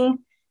healing,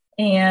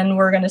 and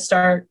we're going to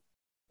start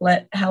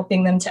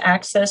helping them to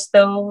access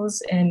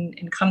those and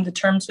come to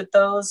terms with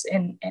those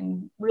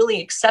and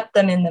really accept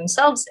them in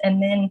themselves,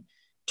 and then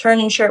turn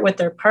and share it with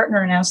their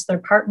partner and ask their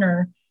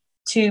partner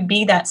to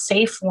be that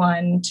safe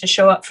one to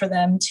show up for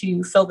them,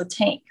 to fill the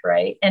tank,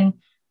 right? And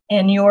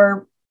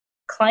your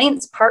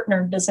client's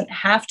partner doesn't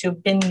have to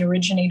have been the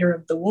originator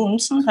of the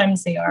wound.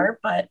 Sometimes they are,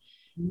 but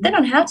they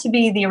don't have to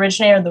be the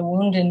originator of the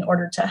wound in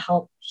order to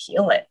help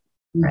heal it,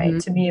 right?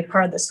 To be a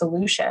part of the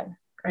solution,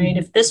 right?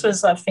 If this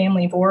was a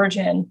family of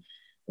origin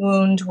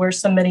wound where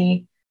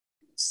somebody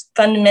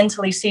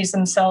fundamentally sees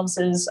themselves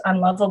as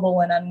unlovable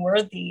and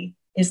unworthy,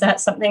 is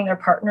that something their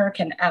partner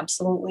can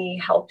absolutely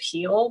help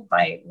heal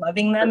by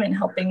loving them and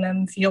helping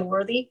them feel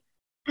worthy?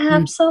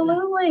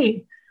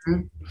 Absolutely.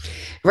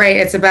 Right.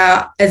 It's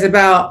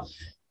about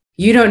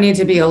you don't need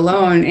to be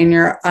alone in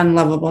your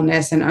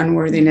unlovableness and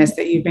unworthiness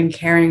that you've been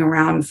carrying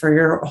around for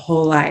your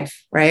whole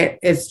life, right?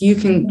 It's you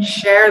can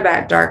share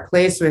that dark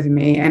place with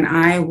me and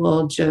I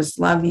will just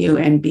love you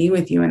and be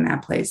with you in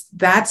that place.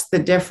 That's the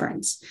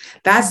difference.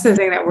 That's the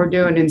thing that we're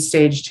doing in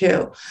stage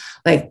 2.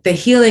 Like the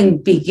healing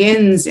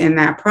begins in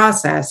that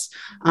process.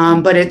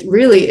 But it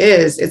really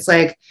is. It's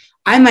like,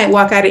 I might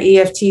walk out of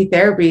EFT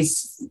therapy,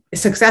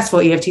 successful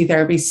EFT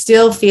therapy,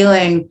 still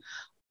feeling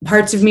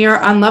parts of me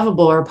are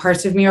unlovable or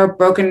parts of me are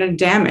broken and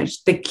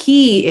damaged. The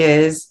key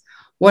is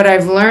what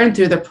I've learned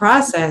through the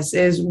process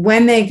is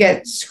when they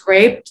get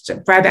scraped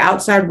by the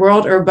outside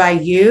world or by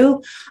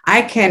you,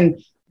 I can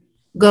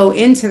go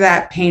into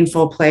that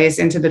painful place,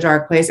 into the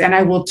dark place, and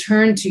I will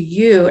turn to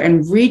you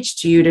and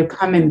reach to you to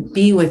come and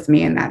be with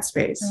me in that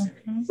space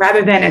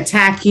rather than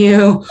attack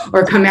you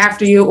or come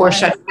after you or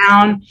shut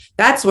down.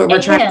 That's what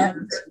we're trying to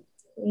do.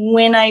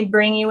 When I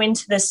bring you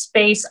into this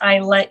space, I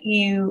let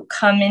you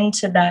come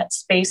into that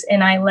space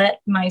and I let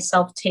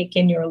myself take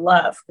in your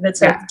love.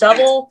 That's a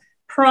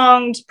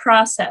double-pronged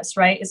process,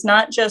 right? It's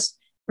not just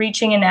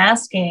reaching and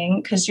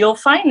asking, because you'll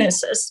find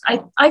this.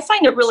 I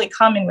find it really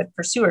common with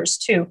pursuers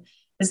too,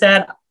 is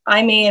that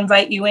I may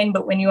invite you in,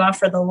 but when you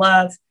offer the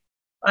love,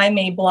 I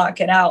may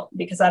block it out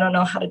because I don't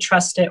know how to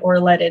trust it or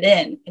let it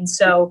in. And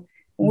so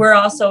we're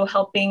also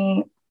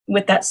helping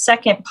with that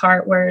second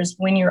part, whereas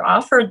when you're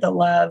offered the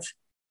love,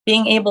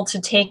 being able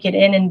to take it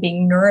in and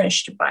being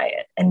nourished by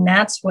it. And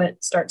that's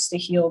what starts to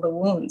heal the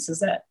wounds, is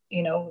that,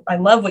 I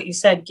love what you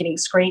said, getting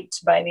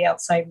scraped by the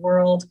outside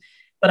world,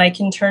 but I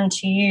can turn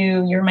to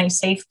you. You're my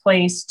safe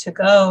place to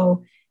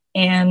go.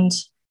 And,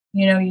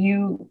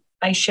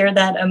 I share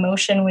that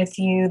emotion with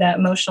you, that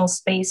emotional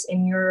space,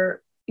 and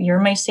you're you're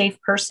my safe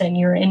person.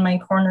 You're in my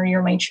corner.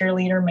 You're my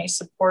cheerleader, my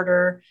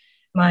supporter,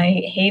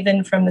 my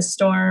haven from the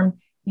storm.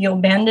 You'll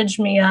bandage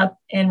me up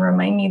and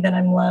remind me that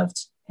I'm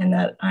loved and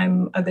that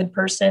I'm a good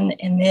person.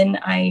 And then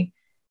I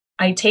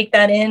take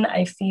that in,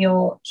 I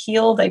feel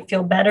healed, I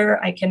feel better,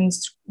 I can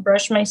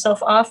brush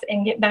myself off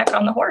and get back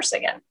on the horse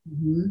again.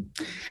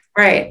 Mm-hmm.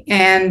 Right.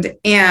 And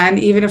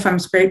even if I'm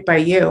scraped by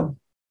you,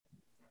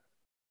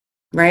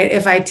 right?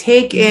 If I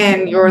take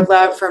in your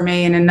love for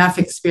me and enough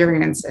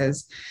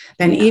experiences,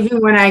 then even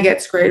when I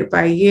get scraped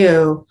by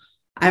you,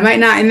 I might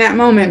not in that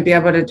moment be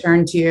able to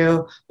turn to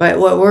you, but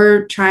what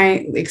we're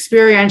trying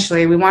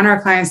experientially, we want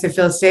our clients to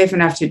feel safe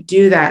enough to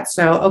do that.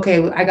 So,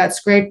 okay, I got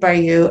scraped by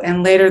you,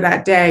 and later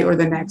that day or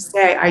the next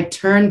day, I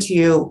turn to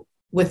you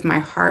with my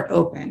heart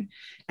open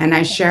and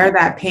I share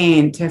that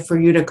pain for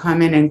you to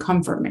come in and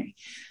comfort me.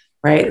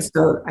 Right.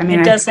 So, I mean,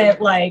 it doesn't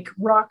like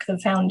rock the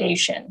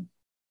foundation.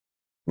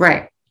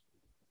 Right.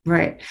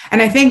 Right.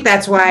 And I think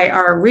that's why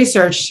our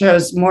research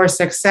shows more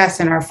success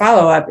in our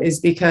follow-up,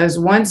 is because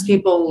once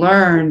people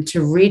learn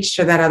to reach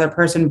to that other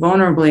person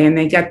vulnerably and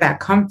they get that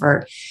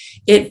comfort,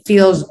 it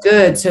feels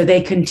good. So they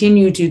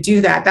continue to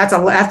do that.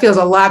 That feels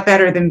a lot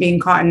better than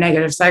being caught in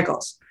negative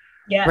cycles.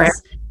 Yes. Right?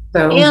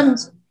 So, and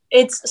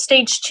it's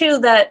stage 2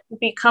 that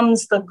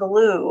becomes the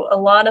glue. A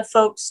lot of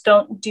folks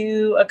don't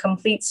do a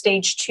complete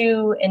stage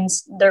 2, and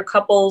their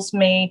couples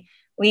may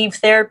leave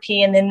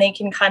therapy and then they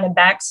can kind of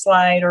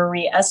backslide or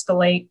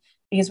re-escalate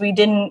because we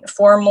didn't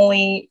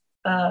formally,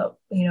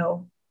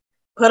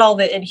 put all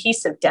the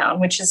adhesive down,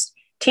 which is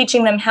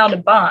teaching them how to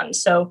bond.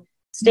 So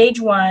stage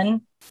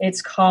 1,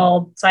 it's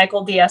called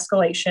cycle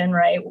de-escalation,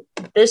 right?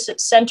 This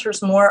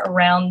centers more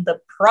around the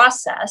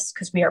process,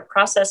 because we are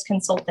process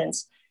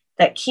consultants,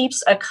 that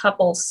keeps a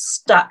couple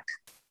stuck,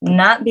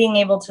 not being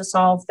able to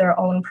solve their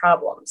own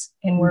problems.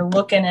 And we're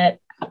looking at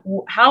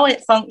how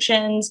it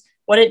functions,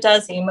 what it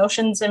does, the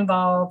emotions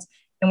involved,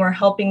 and we're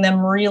helping them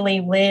really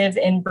live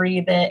and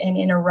breathe it and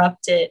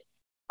interrupt it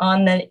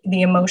on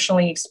the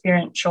emotionally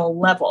experiential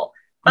level.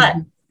 But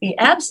the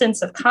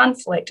absence of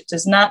conflict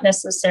does not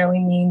necessarily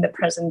mean the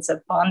presence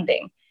of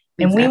bonding.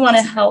 And we want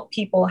to help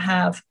people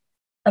have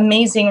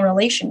amazing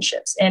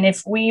relationships. And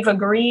if we've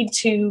agreed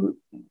to,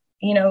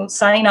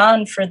 sign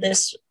on for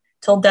this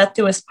till death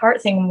do us part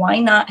thing,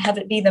 why not have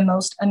it be the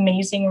most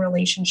amazing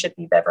relationship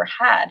you've ever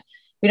had?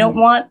 We don't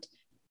want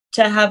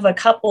to have a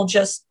couple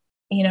just,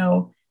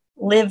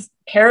 live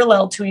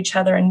parallel to each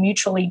other and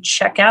mutually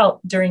check out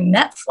during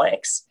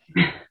Netflix.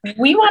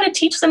 We want to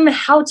teach them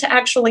how to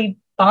actually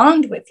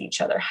bond with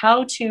each other,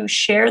 how to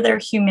share their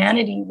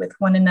humanity with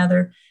one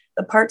another,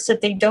 the parts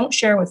that they don't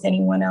share with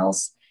anyone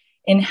else,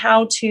 and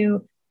how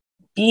to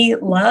be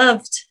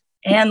loved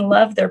and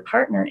love their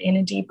partner in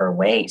a deeper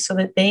way so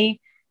that they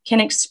can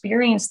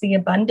experience the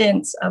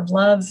abundance of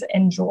love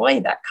and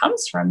joy that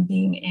comes from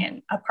being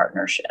in a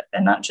partnership,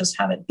 and not just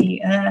have it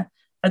be,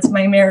 that's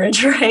my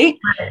marriage, right?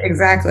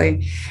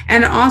 Exactly.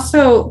 And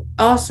also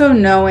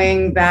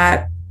knowing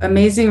that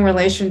amazing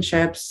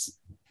relationships,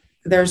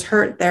 there's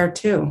hurt there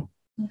too.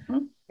 Mm-hmm.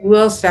 You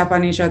will step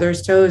on each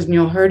other's toes and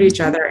you'll hurt each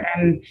other.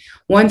 And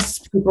once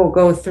people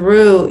go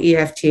through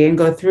EFT and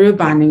go through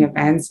bonding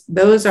events,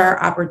 those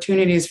are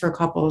opportunities for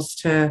couples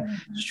to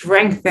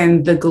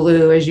strengthen the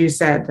glue, as you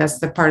said. That's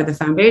the part of the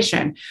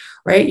foundation,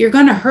 right? You're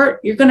going to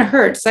hurt. You're going to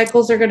hurt.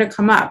 Cycles are going to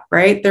come up,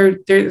 right?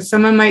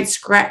 Someone might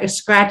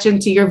scratch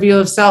into your view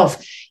of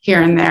self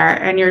here and there,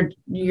 and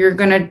you're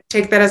going to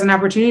take that as an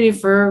opportunity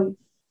for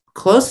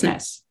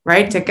closeness,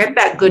 right? To get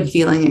that good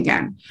feeling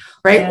again,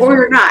 right? Yeah. Or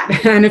you're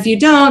not. And if you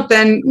don't,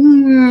 then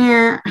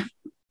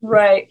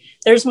right.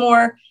 There's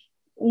more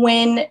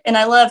and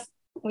I love,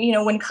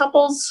 when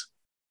couples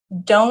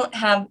don't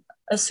have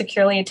a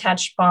securely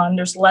attached bond,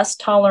 there's less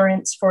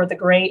tolerance for the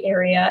gray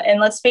area.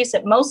 And let's face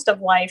it, most of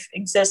life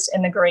exists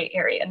in the gray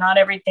area. Not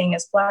everything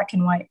is black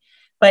and white,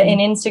 but in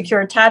insecure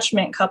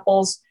attachment,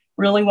 couples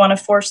really want to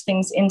force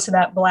things into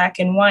that black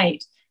and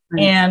white. Mm-hmm.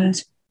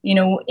 And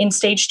in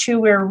stage 2,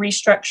 we're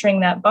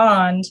restructuring that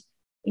bond.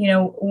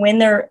 When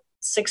they're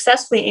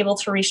successfully able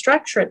to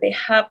restructure it, they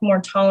have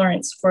more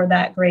tolerance for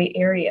that gray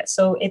area.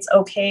 So it's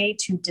okay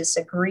to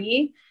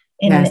disagree.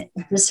 And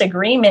yes.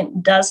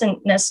 Disagreement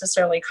doesn't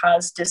necessarily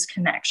cause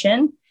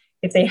disconnection.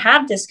 If they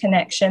have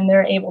disconnection,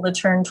 they're able to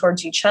turn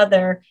towards each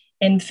other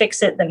and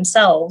fix it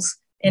themselves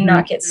and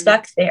not get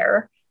stuck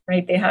there,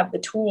 right? They have the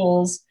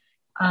tools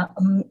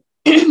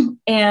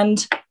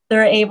and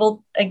they're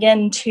able,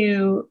 again,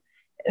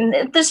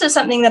 and this is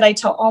something that I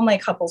tell all my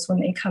couples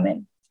when they come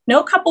in.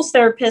 No couples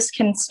therapist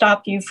can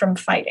stop you from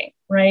fighting,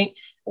 right?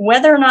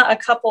 Whether or not a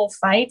couple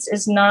fights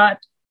is not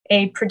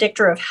a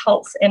predictor of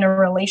health in a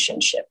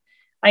relationship.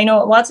 I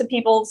know lots of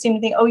people seem to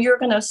think, oh, you're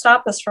going to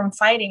stop us from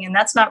fighting. And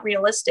that's not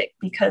realistic,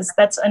 because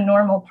that's a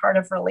normal part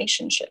of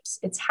relationships.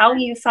 It's how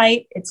you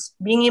fight. It's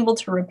being able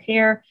to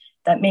repair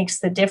that makes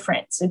the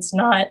difference. It's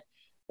not,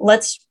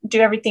 let's do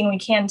everything we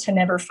can to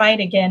never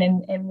fight again.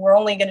 And we're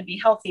only going to be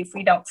healthy if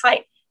we don't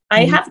fight.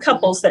 I have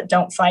couples that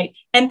don't fight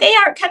and they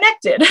aren't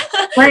connected.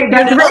 Right,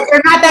 they're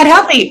not that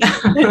healthy.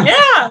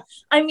 Yeah.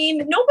 I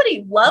mean,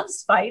 nobody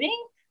loves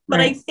fighting, but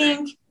right. I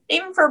think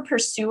even for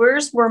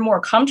pursuers, we're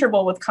more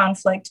comfortable with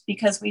conflict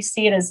because we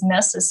see it as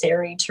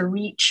necessary to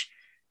reach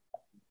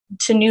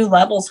to new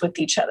levels with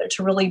each other,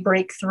 to really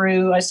break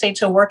through. I say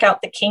to work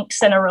out the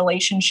kinks in a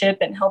relationship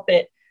and help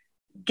it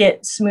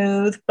get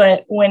smooth.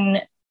 But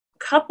when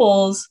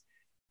couples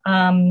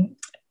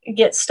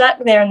get stuck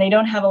there and they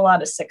don't have a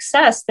lot of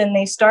success, then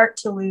they start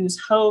to lose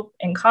hope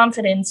and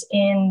confidence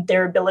in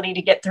their ability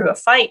to get through a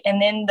fight.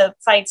 And then the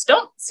fights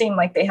don't seem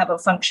like they have a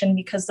function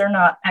because they're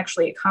not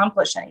actually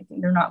accomplishing anything.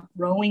 They're not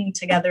growing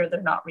together.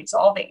 They're not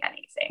resolving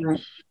anything.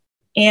 Right.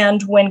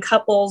 And when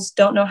couples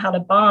don't know how to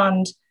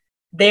bond,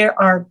 they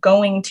are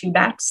going to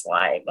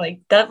backslide.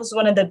 Like that was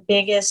one of the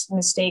biggest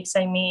mistakes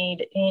I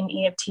made in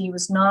EFT,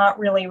 was not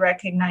really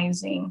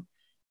recognizing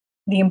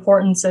the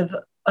importance of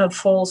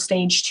full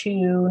stage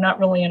 2, not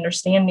really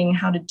understanding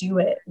how to do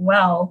it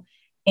well.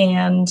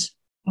 And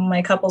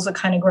my couples would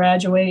kind of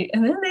graduate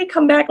and then they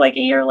come back like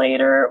a year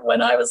later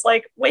when I was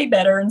like way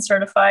better and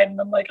certified. And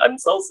I'm like, I'm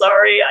so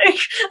sorry.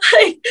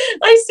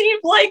 I seem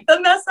like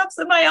the mess ups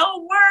in my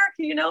own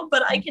work,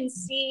 but I can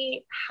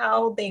see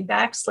how they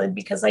backslid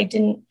because I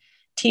didn't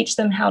teach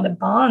them how to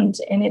bond.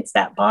 And it's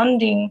that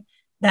bonding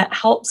that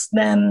helps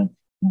them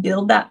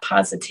build that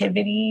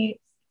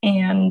positivity,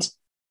 and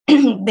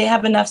they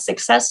have enough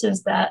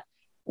successes that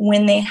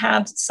when they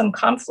have some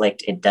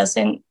conflict,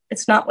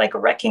 it's not like a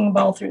wrecking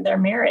ball through their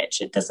marriage.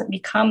 It doesn't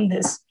become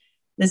this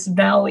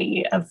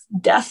valley of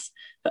death,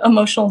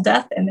 emotional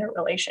death in their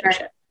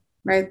relationship.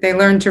 Right. They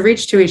learn to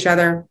reach to each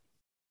other,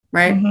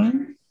 right?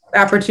 Mm-hmm.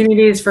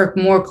 Opportunities for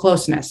more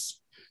closeness.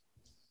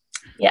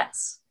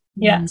 Yes.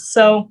 Mm-hmm. Yes.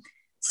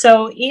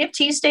 So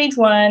EFT stage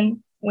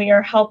 1, we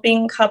are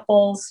helping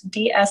couples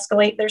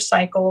de-escalate their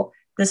cycle.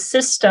 The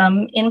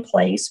system in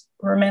place.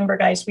 Remember,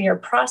 guys, we are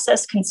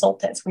process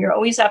consultants. We are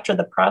always after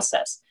the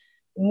process.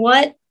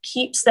 What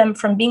keeps them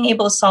from being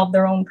able to solve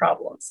their own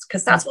problems?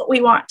 Because that's what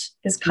we want,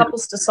 is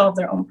couples to solve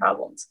their own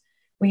problems.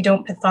 We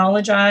don't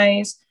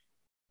pathologize.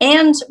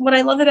 And what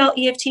I love about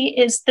EFT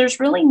is there's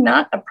really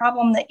not a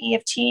problem that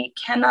EFT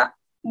cannot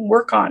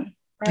work on,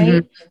 right?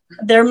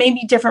 Mm-hmm. There may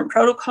be different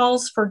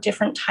protocols for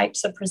different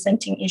types of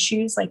presenting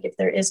issues, like if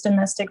there is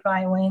domestic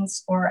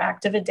violence or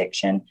active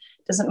addiction.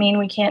 Doesn't mean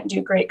we can't do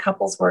great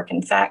couples work.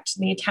 In fact,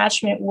 the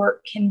attachment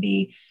work can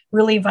be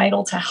really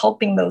vital to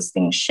helping those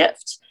things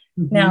shift.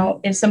 Mm-hmm.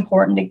 Now, it's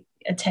important to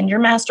attend your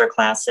master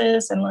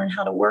classes and learn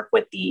how to work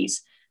with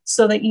these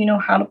so that you know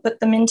how to put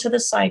them into the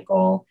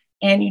cycle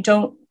and you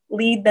don't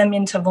lead them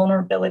into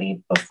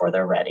vulnerability before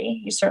they're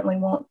ready. You certainly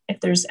won't, if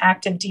there's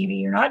active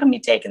DV, you're not going to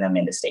be taking them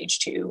into stage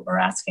 2 or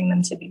asking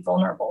them to be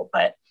vulnerable.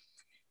 But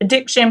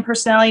addiction,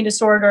 personality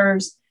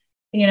disorders,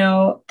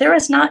 there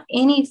is not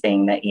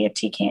anything that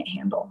EFT can't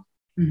handle.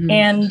 Mm-hmm.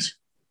 And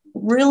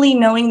really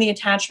knowing the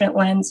attachment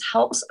lens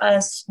helps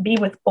us be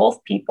with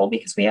both people,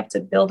 because we have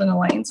to build an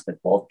alliance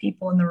with both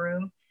people in the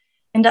room,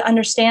 and to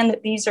understand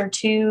that these are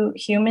two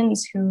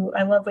humans who,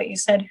 I love what you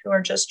said, who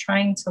are just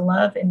trying to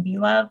love and be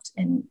loved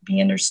and be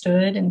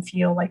understood and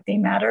feel like they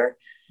matter.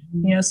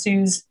 Mm-hmm.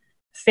 Sue's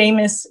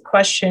famous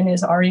question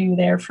is, are you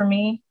there for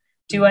me?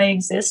 Do I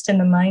exist in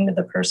the mind of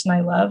the person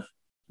I love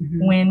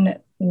mm-hmm. when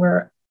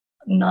we're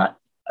not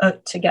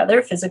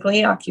together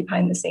physically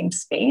occupying the same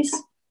space?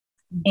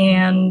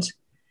 And,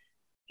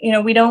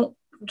 we don't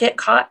get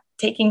caught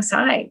taking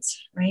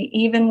sides, right?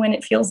 Even when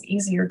it feels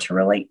easier to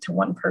relate to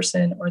one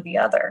person or the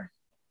other.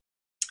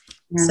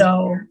 Yeah.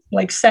 So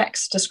like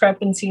sex,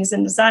 discrepancies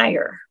in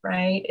desire,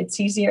 right? It's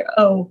easier.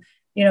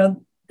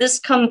 This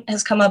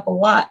has come up a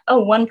lot. Oh,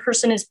 one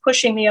person is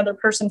pushing the other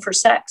person for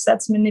sex.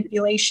 That's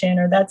manipulation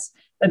or that's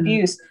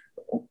abuse.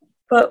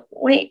 But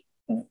wait,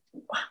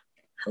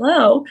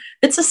 hello,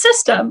 it's a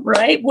system,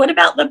 right? What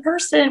about the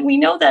person? We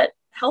know that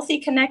healthy,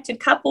 connected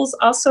couples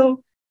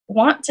also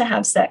want to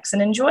have sex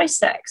and enjoy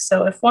sex.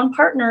 So if one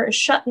partner is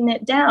shutting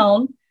it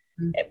down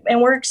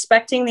and we're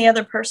expecting the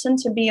other person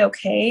to be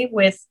okay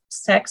with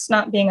sex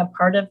not being a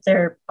part of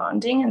their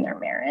bonding and their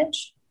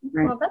marriage,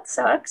 right. Well, that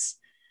sucks.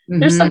 Mm-hmm.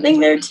 There's something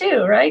there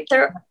too, right?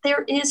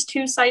 There is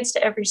two sides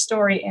to every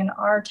story, and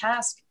our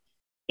task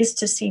is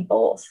to see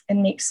both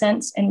and make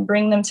sense and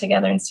bring them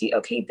together and see,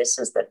 okay, this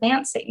is the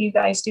dance that you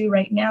guys do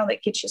right now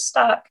that gets you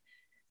stuck.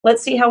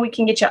 Let's see how we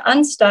can get you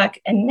unstuck.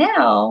 And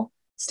now,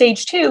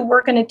 stage 2,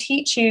 we're going to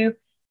teach you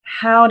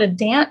how to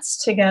dance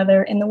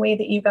together in the way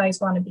that you guys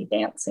want to be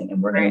dancing.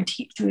 And we're going to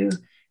teach you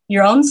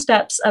your own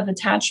steps of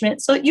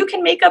attachment so that you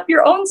can make up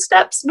your own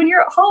steps when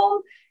you're at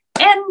home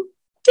and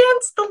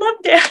dance the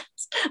love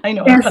dance. I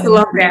know. Dance the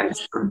love dance.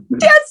 Dance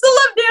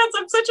the love dance.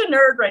 I'm such a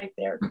nerd right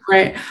there.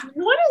 Right.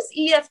 What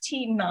is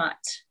EFT not?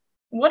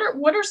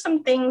 What are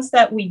some things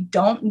that we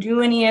don't do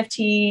in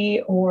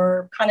EFT,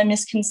 or kind of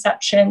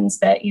misconceptions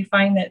that you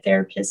find that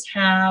therapists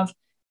have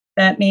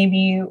that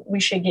maybe we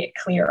should get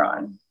clear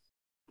on?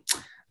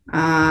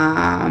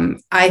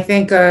 I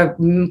think a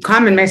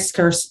common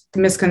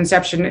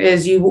misconception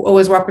is you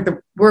always work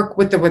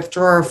with the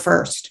withdrawer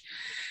first.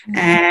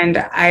 And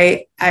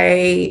I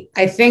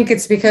think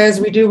it's because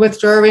we do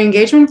withdrawal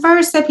re-engagement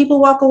first that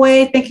people walk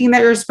away thinking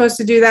that you're supposed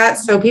to do that.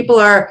 So people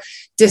are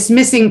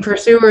dismissing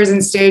pursuers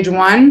in stage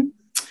 1.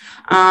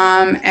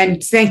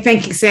 and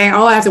saying,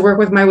 oh, I have to work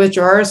with my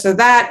withdrawer. So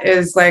that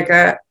is like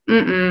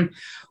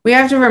we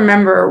have to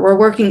remember we're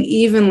working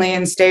evenly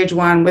in stage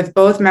one with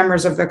both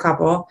members of the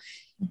couple.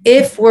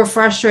 If we're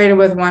frustrated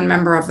with one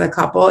member of the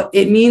couple,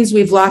 it means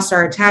we've lost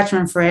our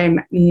attachment frame,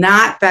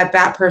 not that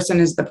that person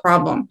is the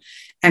problem.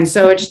 And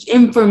so it's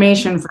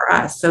information for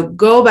us. So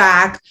go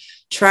back,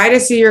 try to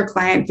see your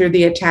client through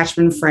the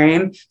attachment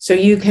frame so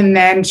you can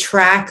then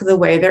track the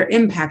way they're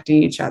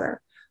impacting each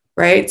other,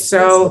 right?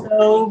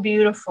 So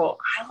beautiful.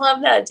 I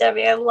love that,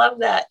 Debbie. I love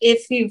that.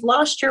 If you've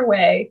lost your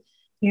way,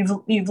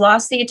 you've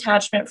lost the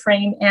attachment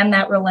frame and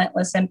that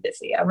relentless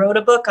empathy. I wrote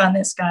a book on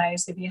this,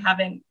 guys, if you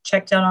haven't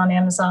checked out on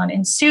Amazon,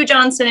 and Sue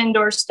Johnson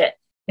endorsed it.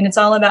 And it's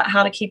all about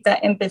how to keep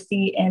that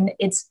empathy. And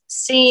it's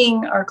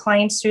seeing our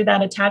clients through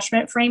that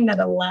attachment frame that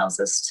allows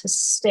us to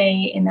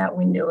stay in that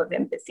window of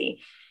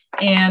empathy.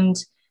 And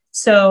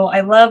so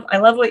I love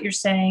what you're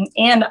saying.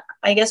 And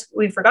I guess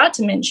we forgot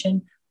to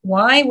mention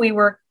why we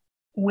work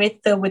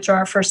with the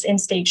withdrawal first in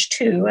stage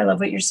two. I love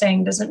what you're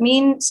saying. Doesn't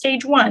mean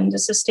stage one,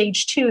 this is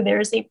stage two.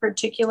 There's a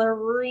particular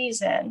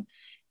reason.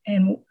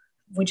 And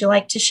would you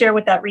like to share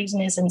what that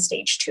reason is in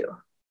stage two?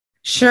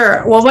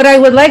 Sure. Well, what I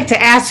would like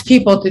to ask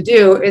people to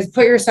do is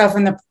put yourself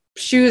in the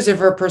shoes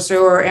of a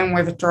pursuer and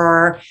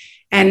withdrawer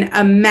and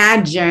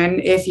imagine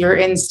if you're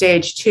in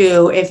stage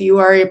two, if you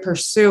are a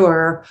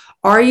pursuer,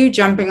 are you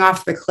jumping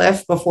off the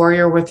cliff before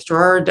your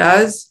withdrawer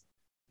does?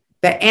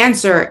 The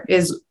answer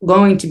is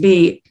going to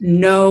be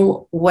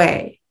no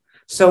way.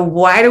 So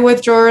why do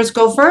withdrawers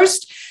go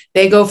first?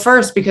 They go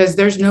first because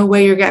there's no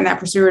way you're getting that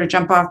pursuer to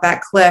jump off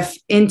that cliff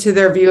into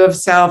their view of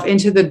self,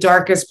 into the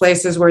darkest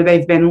places where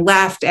they've been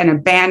left and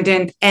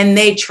abandoned. And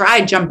they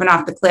tried jumping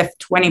off the cliff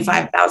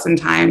 25,000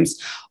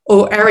 times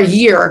or a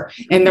year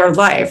in their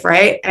life,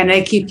 right? And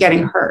they keep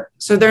getting hurt.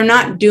 So they're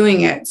not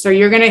doing it. So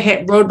you're going to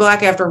hit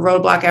roadblock after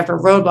roadblock after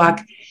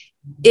roadblock.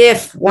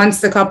 If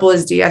once the couple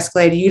is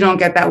de-escalated, you don't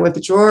get that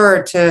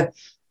withdrawer to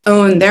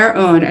own their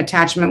own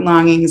attachment,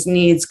 longings,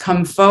 needs,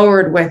 come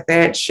forward with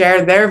it,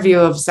 share their view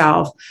of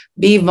self,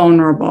 be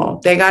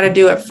vulnerable. They got to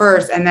do it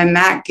first. And then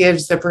that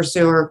gives the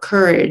pursuer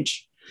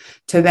courage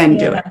to then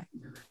do it.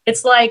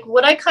 It's like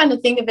what I kind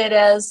of think of it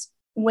as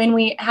when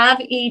we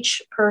have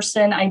each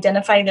person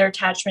identify their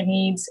attachment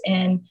needs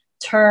and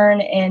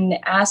turn and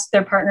ask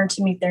their partner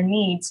to meet their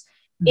needs.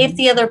 If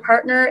the other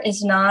partner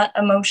is not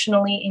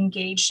emotionally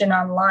engaged and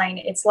online,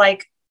 it's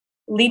like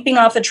leaping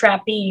off a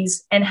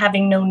trapeze and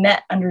having no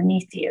net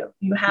underneath you.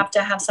 You have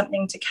to have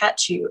something to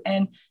catch you.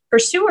 And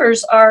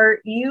pursuers are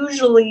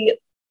usually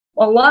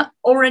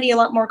already a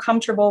lot more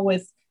comfortable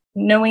with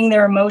knowing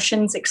their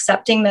emotions,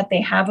 accepting that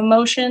they have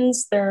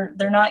emotions. They're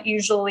not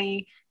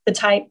usually the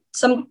type,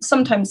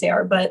 sometimes they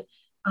are, but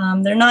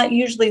they're not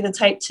usually the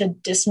type to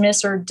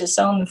dismiss or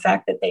disown the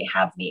fact that they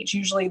have needs.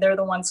 Usually they're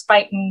the ones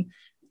fighting,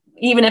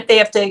 even if they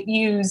have to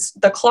use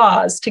the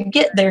claws to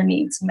get their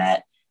needs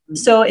met.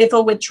 So if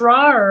a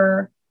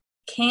withdrawer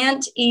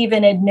can't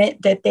even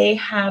admit that they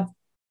have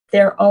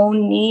their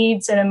own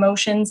needs and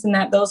emotions and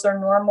that those are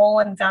normal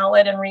and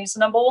valid and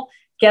reasonable,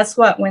 guess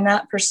what? When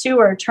that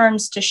pursuer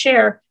turns to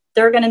share,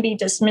 they're going to be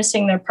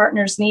dismissing their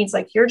partner's needs.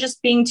 Like, you're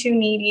just being too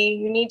needy.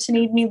 You need to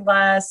need me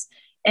less.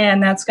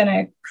 And that's going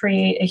to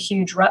create a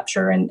huge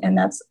rupture. And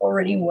that's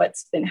already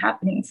what's been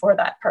happening for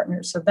that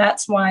partner. So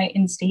that's why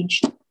in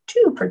stage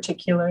two,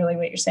 particularly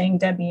what you're saying,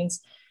 Debbie,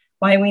 is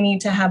why we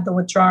need to have the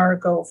withdrawer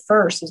go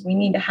first, is we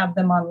need to have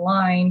them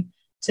online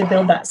to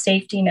build that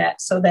safety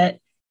net so that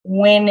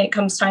when it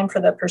comes time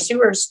for the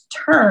pursuer's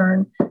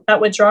turn,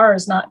 that withdrawer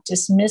is not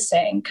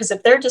dismissing. Because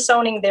if they're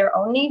disowning their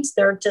own needs,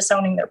 they're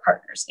disowning their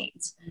partner's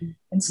needs.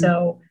 And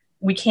so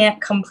we can't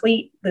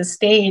complete the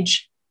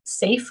stage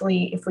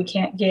safely if we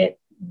can't get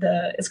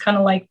it's kind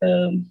of like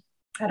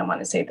I don't want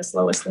to say the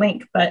slowest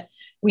link, but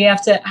we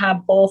have to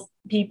have both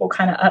people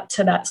kind of up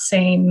to that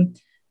same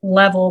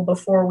level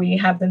before we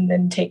have them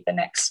then take the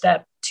next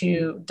step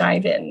to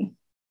dive in.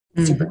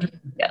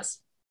 Yes.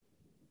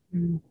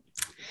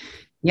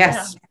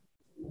 Yes.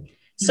 Yeah.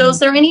 So is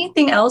there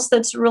anything else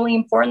that's really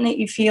important that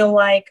you feel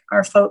like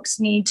our folks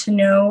need to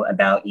know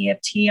about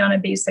EFT on a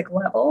basic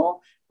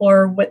level,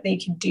 or what they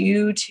could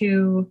do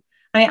to,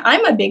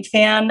 I'm a big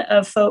fan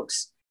of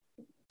folks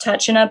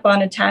touching up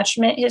on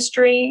attachment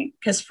history,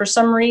 because for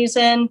some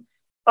reason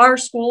our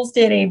schools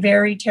did a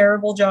very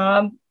terrible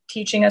job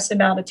teaching us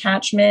about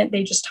attachment.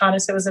 They just taught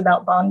us it was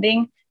about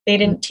bonding. They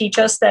didn't teach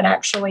us that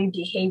actually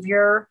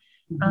behavioral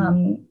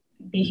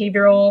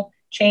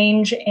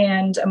change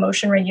and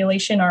emotion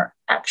regulation are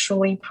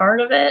actually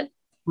part of it.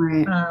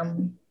 Right.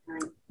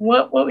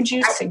 What would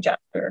you suggest?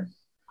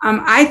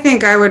 I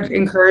think I would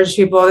encourage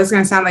people, this is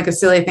going to sound like a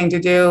silly thing to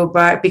do,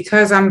 but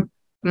because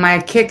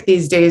my kick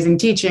these days in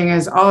teaching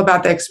is all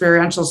about the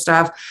experiential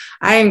stuff,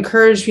 I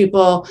encourage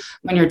people,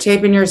 when you're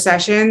taping your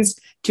sessions,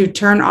 to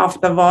turn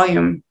off the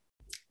volume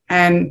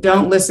and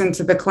don't listen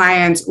to the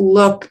clients.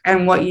 Look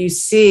at what you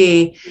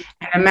see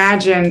and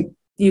imagine.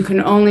 You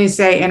can only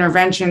say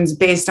interventions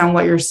based on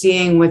what you're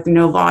seeing with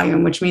no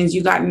volume, which means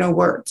you got no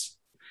words.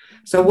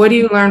 So what do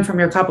you learn from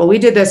your couple? We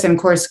did this in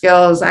core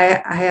skills.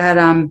 I had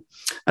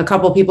a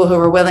couple people who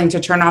were willing to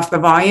turn off the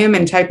volume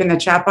and type in the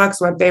chat box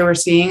what they were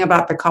seeing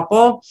about the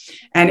couple.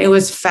 And it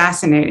was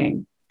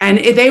fascinating. And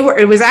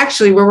it was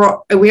actually, we were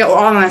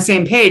all on the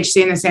same page,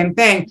 seeing the same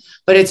thing,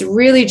 but it's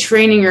really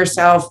training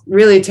yourself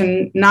really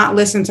to not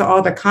listen to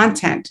all the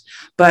content,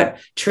 but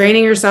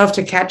training yourself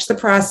to catch the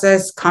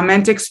process,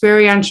 comment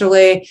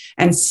experientially,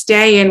 and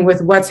stay in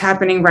with what's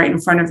happening right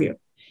in front of you.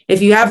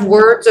 If you have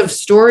words of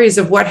stories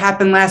of what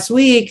happened last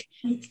week,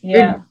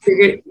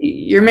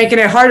 you're making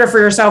it harder for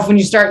yourself when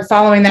you start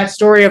following that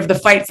story of the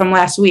fight from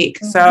last week.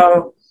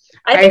 So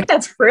I think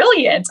that's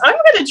brilliant. I'm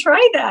going to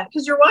try that,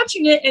 because you're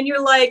watching it and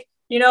you're like,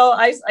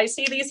 I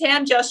see these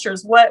hand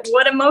gestures.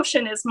 What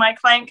emotion is my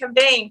client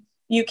conveying?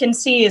 You can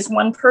see, is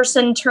one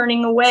person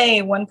turning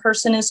away, one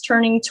person is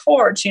turning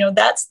towards.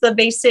 That's the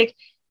basic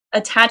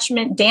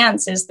attachment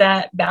dance, is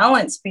that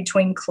balance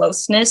between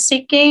closeness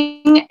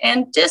seeking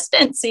and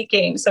distance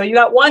seeking. So you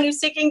got one who's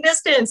seeking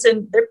distance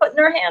and they're putting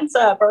their hands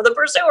up, or the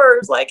pursuer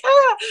is like,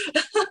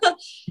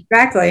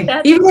 Exactly.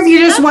 Even if you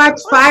just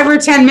watch 5 or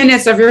 10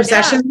 minutes of your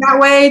session that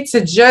way,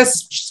 to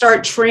just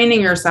start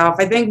training yourself.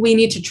 I think we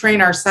need to train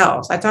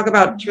ourselves. I talk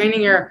about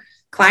training your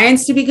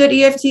clients to be good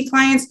EFT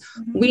clients.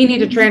 We need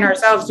to train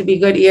ourselves to be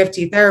good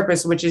EFT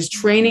therapists, which is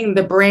training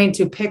the brain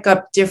to pick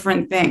up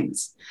different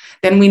things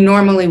than we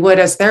normally would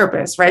as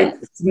therapists, right?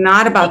 It's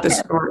not about the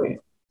story.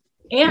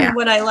 And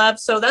what I love,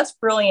 so that's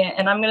brilliant.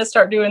 And I'm going to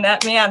start doing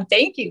that. Man,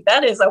 thank you.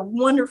 That is a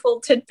wonderful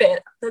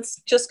tidbit.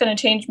 That's just going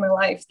to change my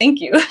life. Thank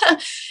you.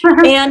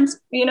 And,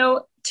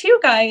 too,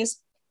 guys,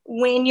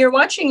 when you're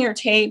watching your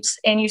tapes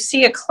and you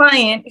see a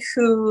client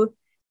who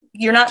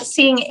you're not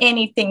seeing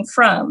anything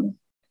from,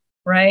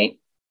 right?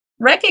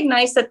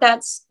 Recognize that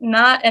that's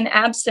not an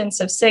absence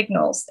of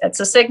signals.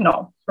 It's a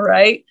signal,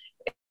 right?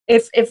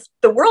 If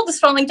the world is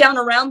falling down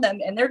around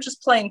them and they're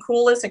just playing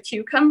cool as a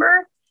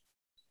cucumber,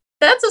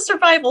 that's a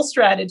survival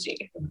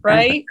strategy,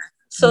 right?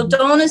 So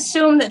don't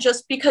assume that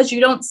just because you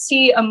don't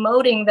see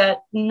emoting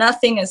that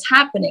nothing is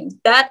happening.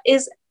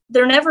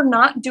 They're never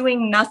not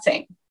doing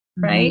nothing,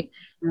 right?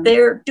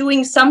 They're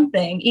doing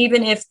something,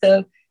 even if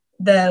the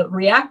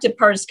reactive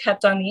part is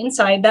kept on the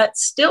inside.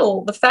 That's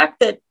still the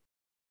fact that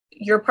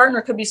your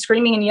partner could be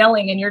screaming and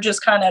yelling and you're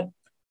just kind of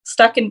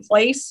stuck in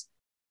place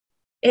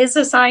is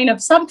a sign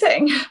of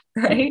something,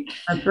 right?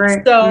 That's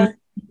right. So,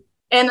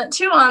 and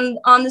two,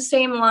 on the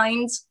same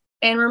lines,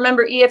 and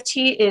remember, EFT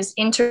is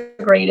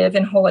integrative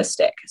and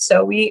holistic.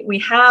 So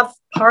we have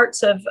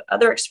parts of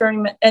other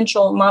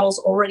experiential models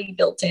already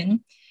built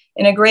in.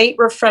 And a great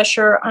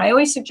refresher, I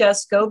always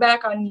suggest go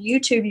back on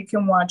YouTube. You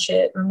can watch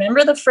it.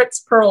 Remember the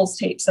Fritz Perls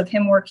tapes of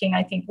him working,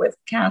 I think, with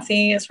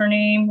Kathy is her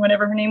name,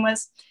 whatever her name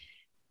was.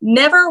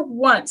 Never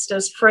once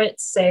does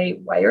Fritz say,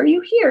 "Why are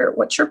you here?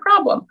 What's your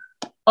problem?"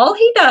 All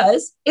he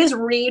does is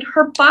read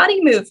her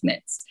body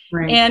movements.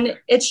 Right. And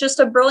it's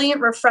just a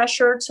brilliant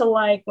refresher to,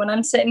 like, when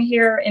I'm sitting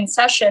here in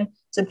session,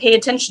 to pay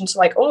attention to,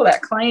 like, oh,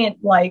 that client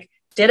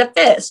did a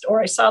fist,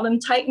 or I saw them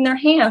tighten their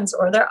hands,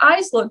 or their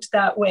eyes looked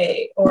that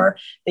way, or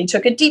they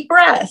took a deep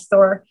breath,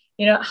 or,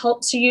 it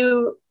helps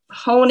you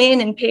hone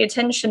in and pay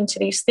attention to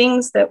these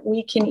things that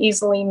we can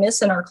easily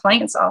miss, and our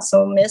clients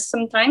also miss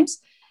sometimes,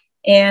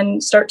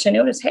 and start to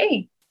notice,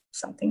 hey,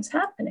 something's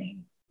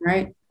happening.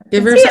 Right.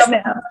 Give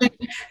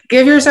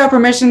yourself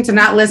permission to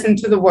not listen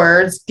to the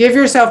words. Give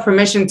yourself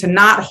permission to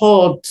not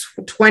hold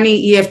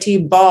 20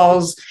 EFT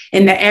balls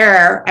in the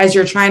air as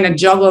you're trying to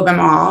juggle them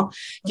all.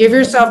 Give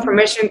yourself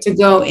permission to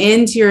go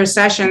into your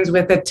sessions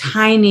with a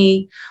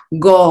tiny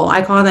goal.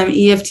 I call them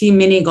EFT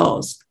mini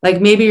goals. Like,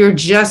 maybe you're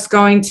just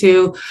going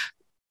to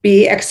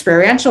be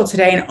experiential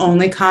today and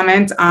only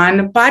comment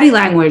on body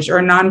language or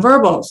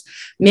nonverbals.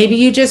 Maybe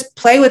you just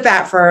play with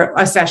that for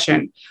a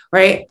session,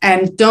 right?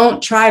 And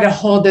don't try to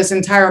hold this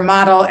entire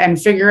model and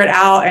figure it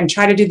out and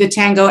try to do the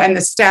tango and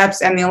the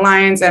steps and the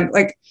alliance and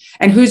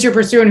who's your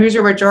pursuer and who's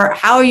your withdrawer.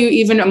 How are you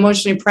even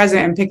emotionally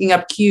present and picking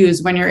up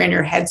cues when you're in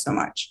your head so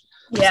much?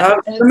 Yeah,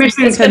 so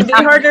it's going to be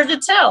harder to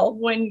tell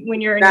when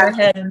you're in your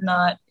head and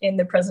not in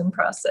the present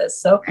process.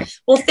 So,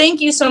 well,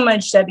 thank you so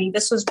much, Debi.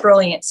 This was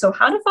brilliant. So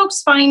how do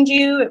folks find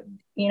you?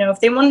 If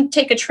they want to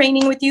take a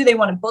training with you, they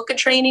want to book a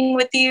training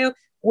with you,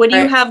 what do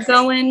you have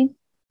going?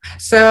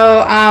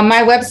 So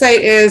my website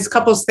is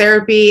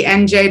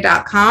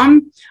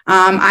couplestherapynj.com.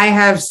 I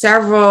have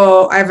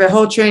a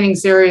whole training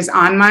series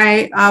on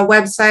my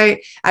website.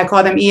 I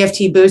call them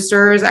EFT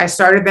boosters. I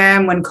started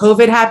them when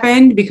COVID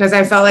happened because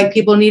I felt like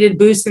people needed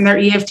boosts in their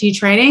EFT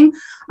training.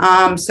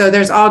 So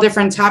there's all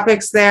different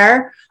topics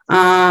there.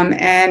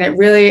 And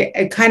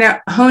it kind of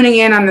honing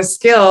in on the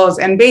skills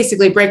and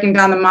basically breaking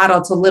down the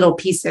model to little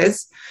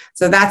pieces.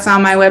 So that's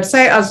on my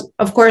website.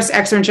 Of course,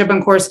 externship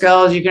and core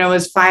skills. You can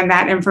always find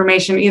that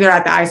information either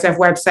at the ISEF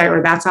website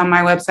or that's on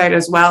my website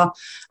as well.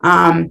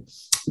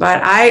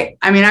 But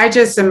I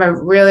just am a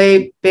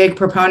really big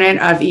proponent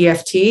of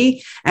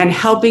EFT and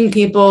helping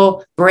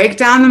people break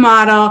down the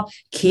model,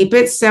 keep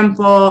it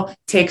simple,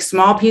 take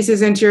small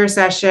pieces into your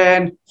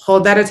session,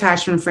 hold that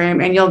attachment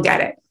frame, and you'll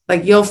get it.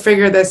 Like, you'll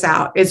figure this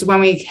out. It's when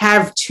we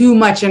have too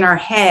much in our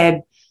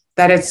head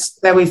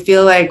that we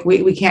feel like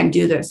we can't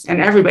do this,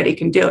 and everybody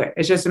can do it.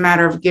 It's just a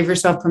matter of give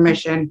yourself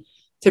permission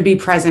to be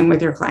present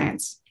with your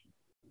clients.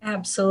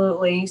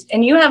 Absolutely.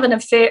 And you have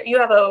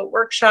a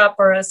workshop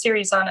or a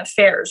series on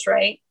affairs,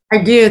 right?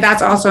 I do.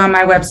 That's also on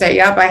my website.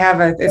 Yep.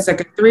 It's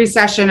like a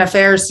 3-session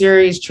affairs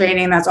series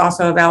training that's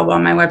also available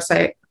on my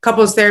website,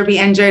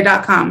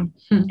 couplestherapynj.com.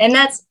 And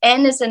that's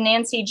N is in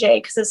Nancy J,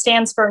 because it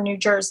stands for New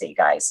Jersey,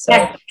 guys.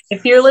 So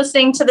if you're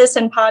listening to this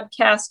in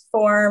podcast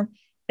form,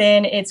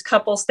 then it's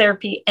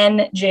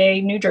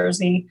couplestherapynj, New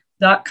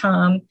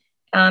Jersey.com.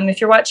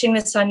 If you're watching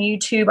this on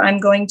YouTube, I'm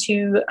going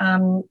to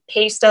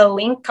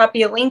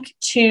copy a link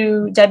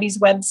to Debi's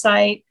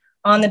website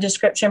on the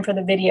description for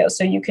the video.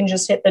 So you can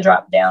just hit the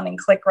drop down and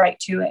click right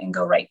to it and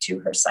go right to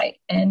her site.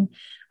 And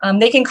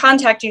they can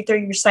contact you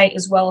through your site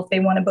as well if they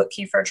want to book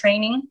you for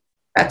training.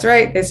 That's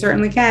right. They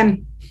certainly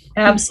can.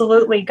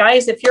 Absolutely.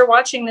 Guys, if you're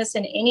watching this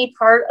in any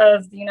part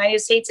of the United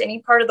States, any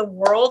part of the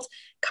world,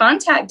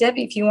 contact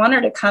Debi if you want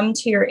her to come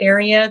to your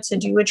area to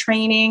do a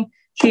training.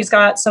 She's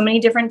got so many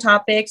different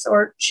topics,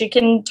 or she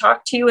can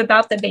talk to you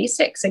about the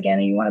basics.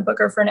 Again, you want to book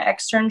her for an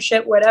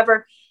externship,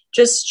 whatever,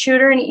 just shoot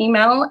her an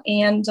email,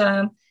 and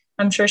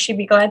I'm sure she'd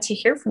be glad to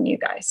hear from you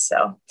guys.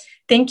 So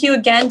thank you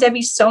again,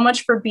 Debi, so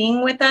much for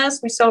being with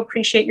us. We so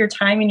appreciate your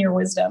time and your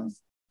wisdom.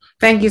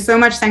 Thank you so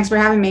much. Thanks for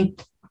having me.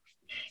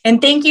 And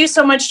thank you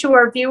so much to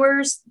our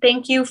viewers.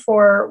 Thank you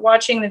for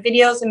watching the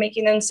videos and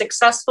making them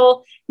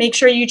successful. Make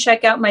sure you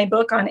check out my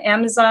book on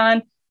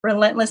Amazon,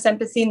 Relentless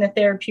Empathy in the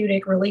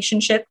Therapeutic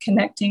Relationship,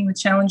 Connecting with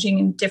Challenging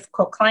and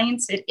Difficult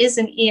Clients. It is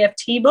an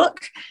EFT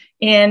book,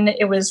 and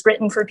it was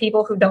written for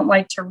people who don't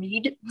like to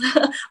read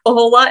a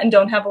whole lot and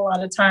don't have a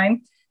lot of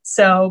time.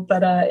 So,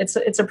 but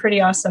it's a pretty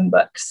awesome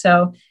book.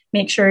 So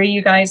make sure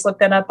you guys look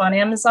that up on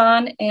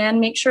Amazon, and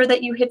make sure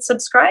that you hit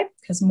subscribe,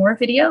 because more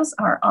videos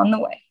are on the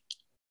way.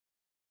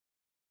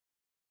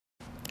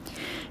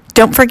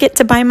 Don't forget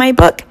to buy my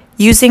book,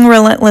 Using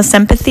Relentless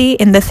Empathy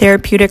in the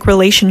Therapeutic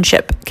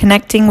Relationship,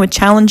 Connecting with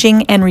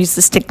Challenging and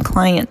Resistant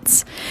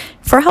Clients,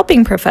 for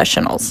helping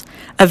professionals.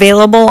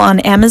 Available on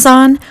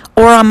Amazon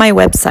or on my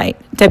website,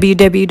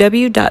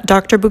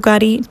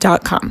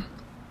 www.drbugatti.com.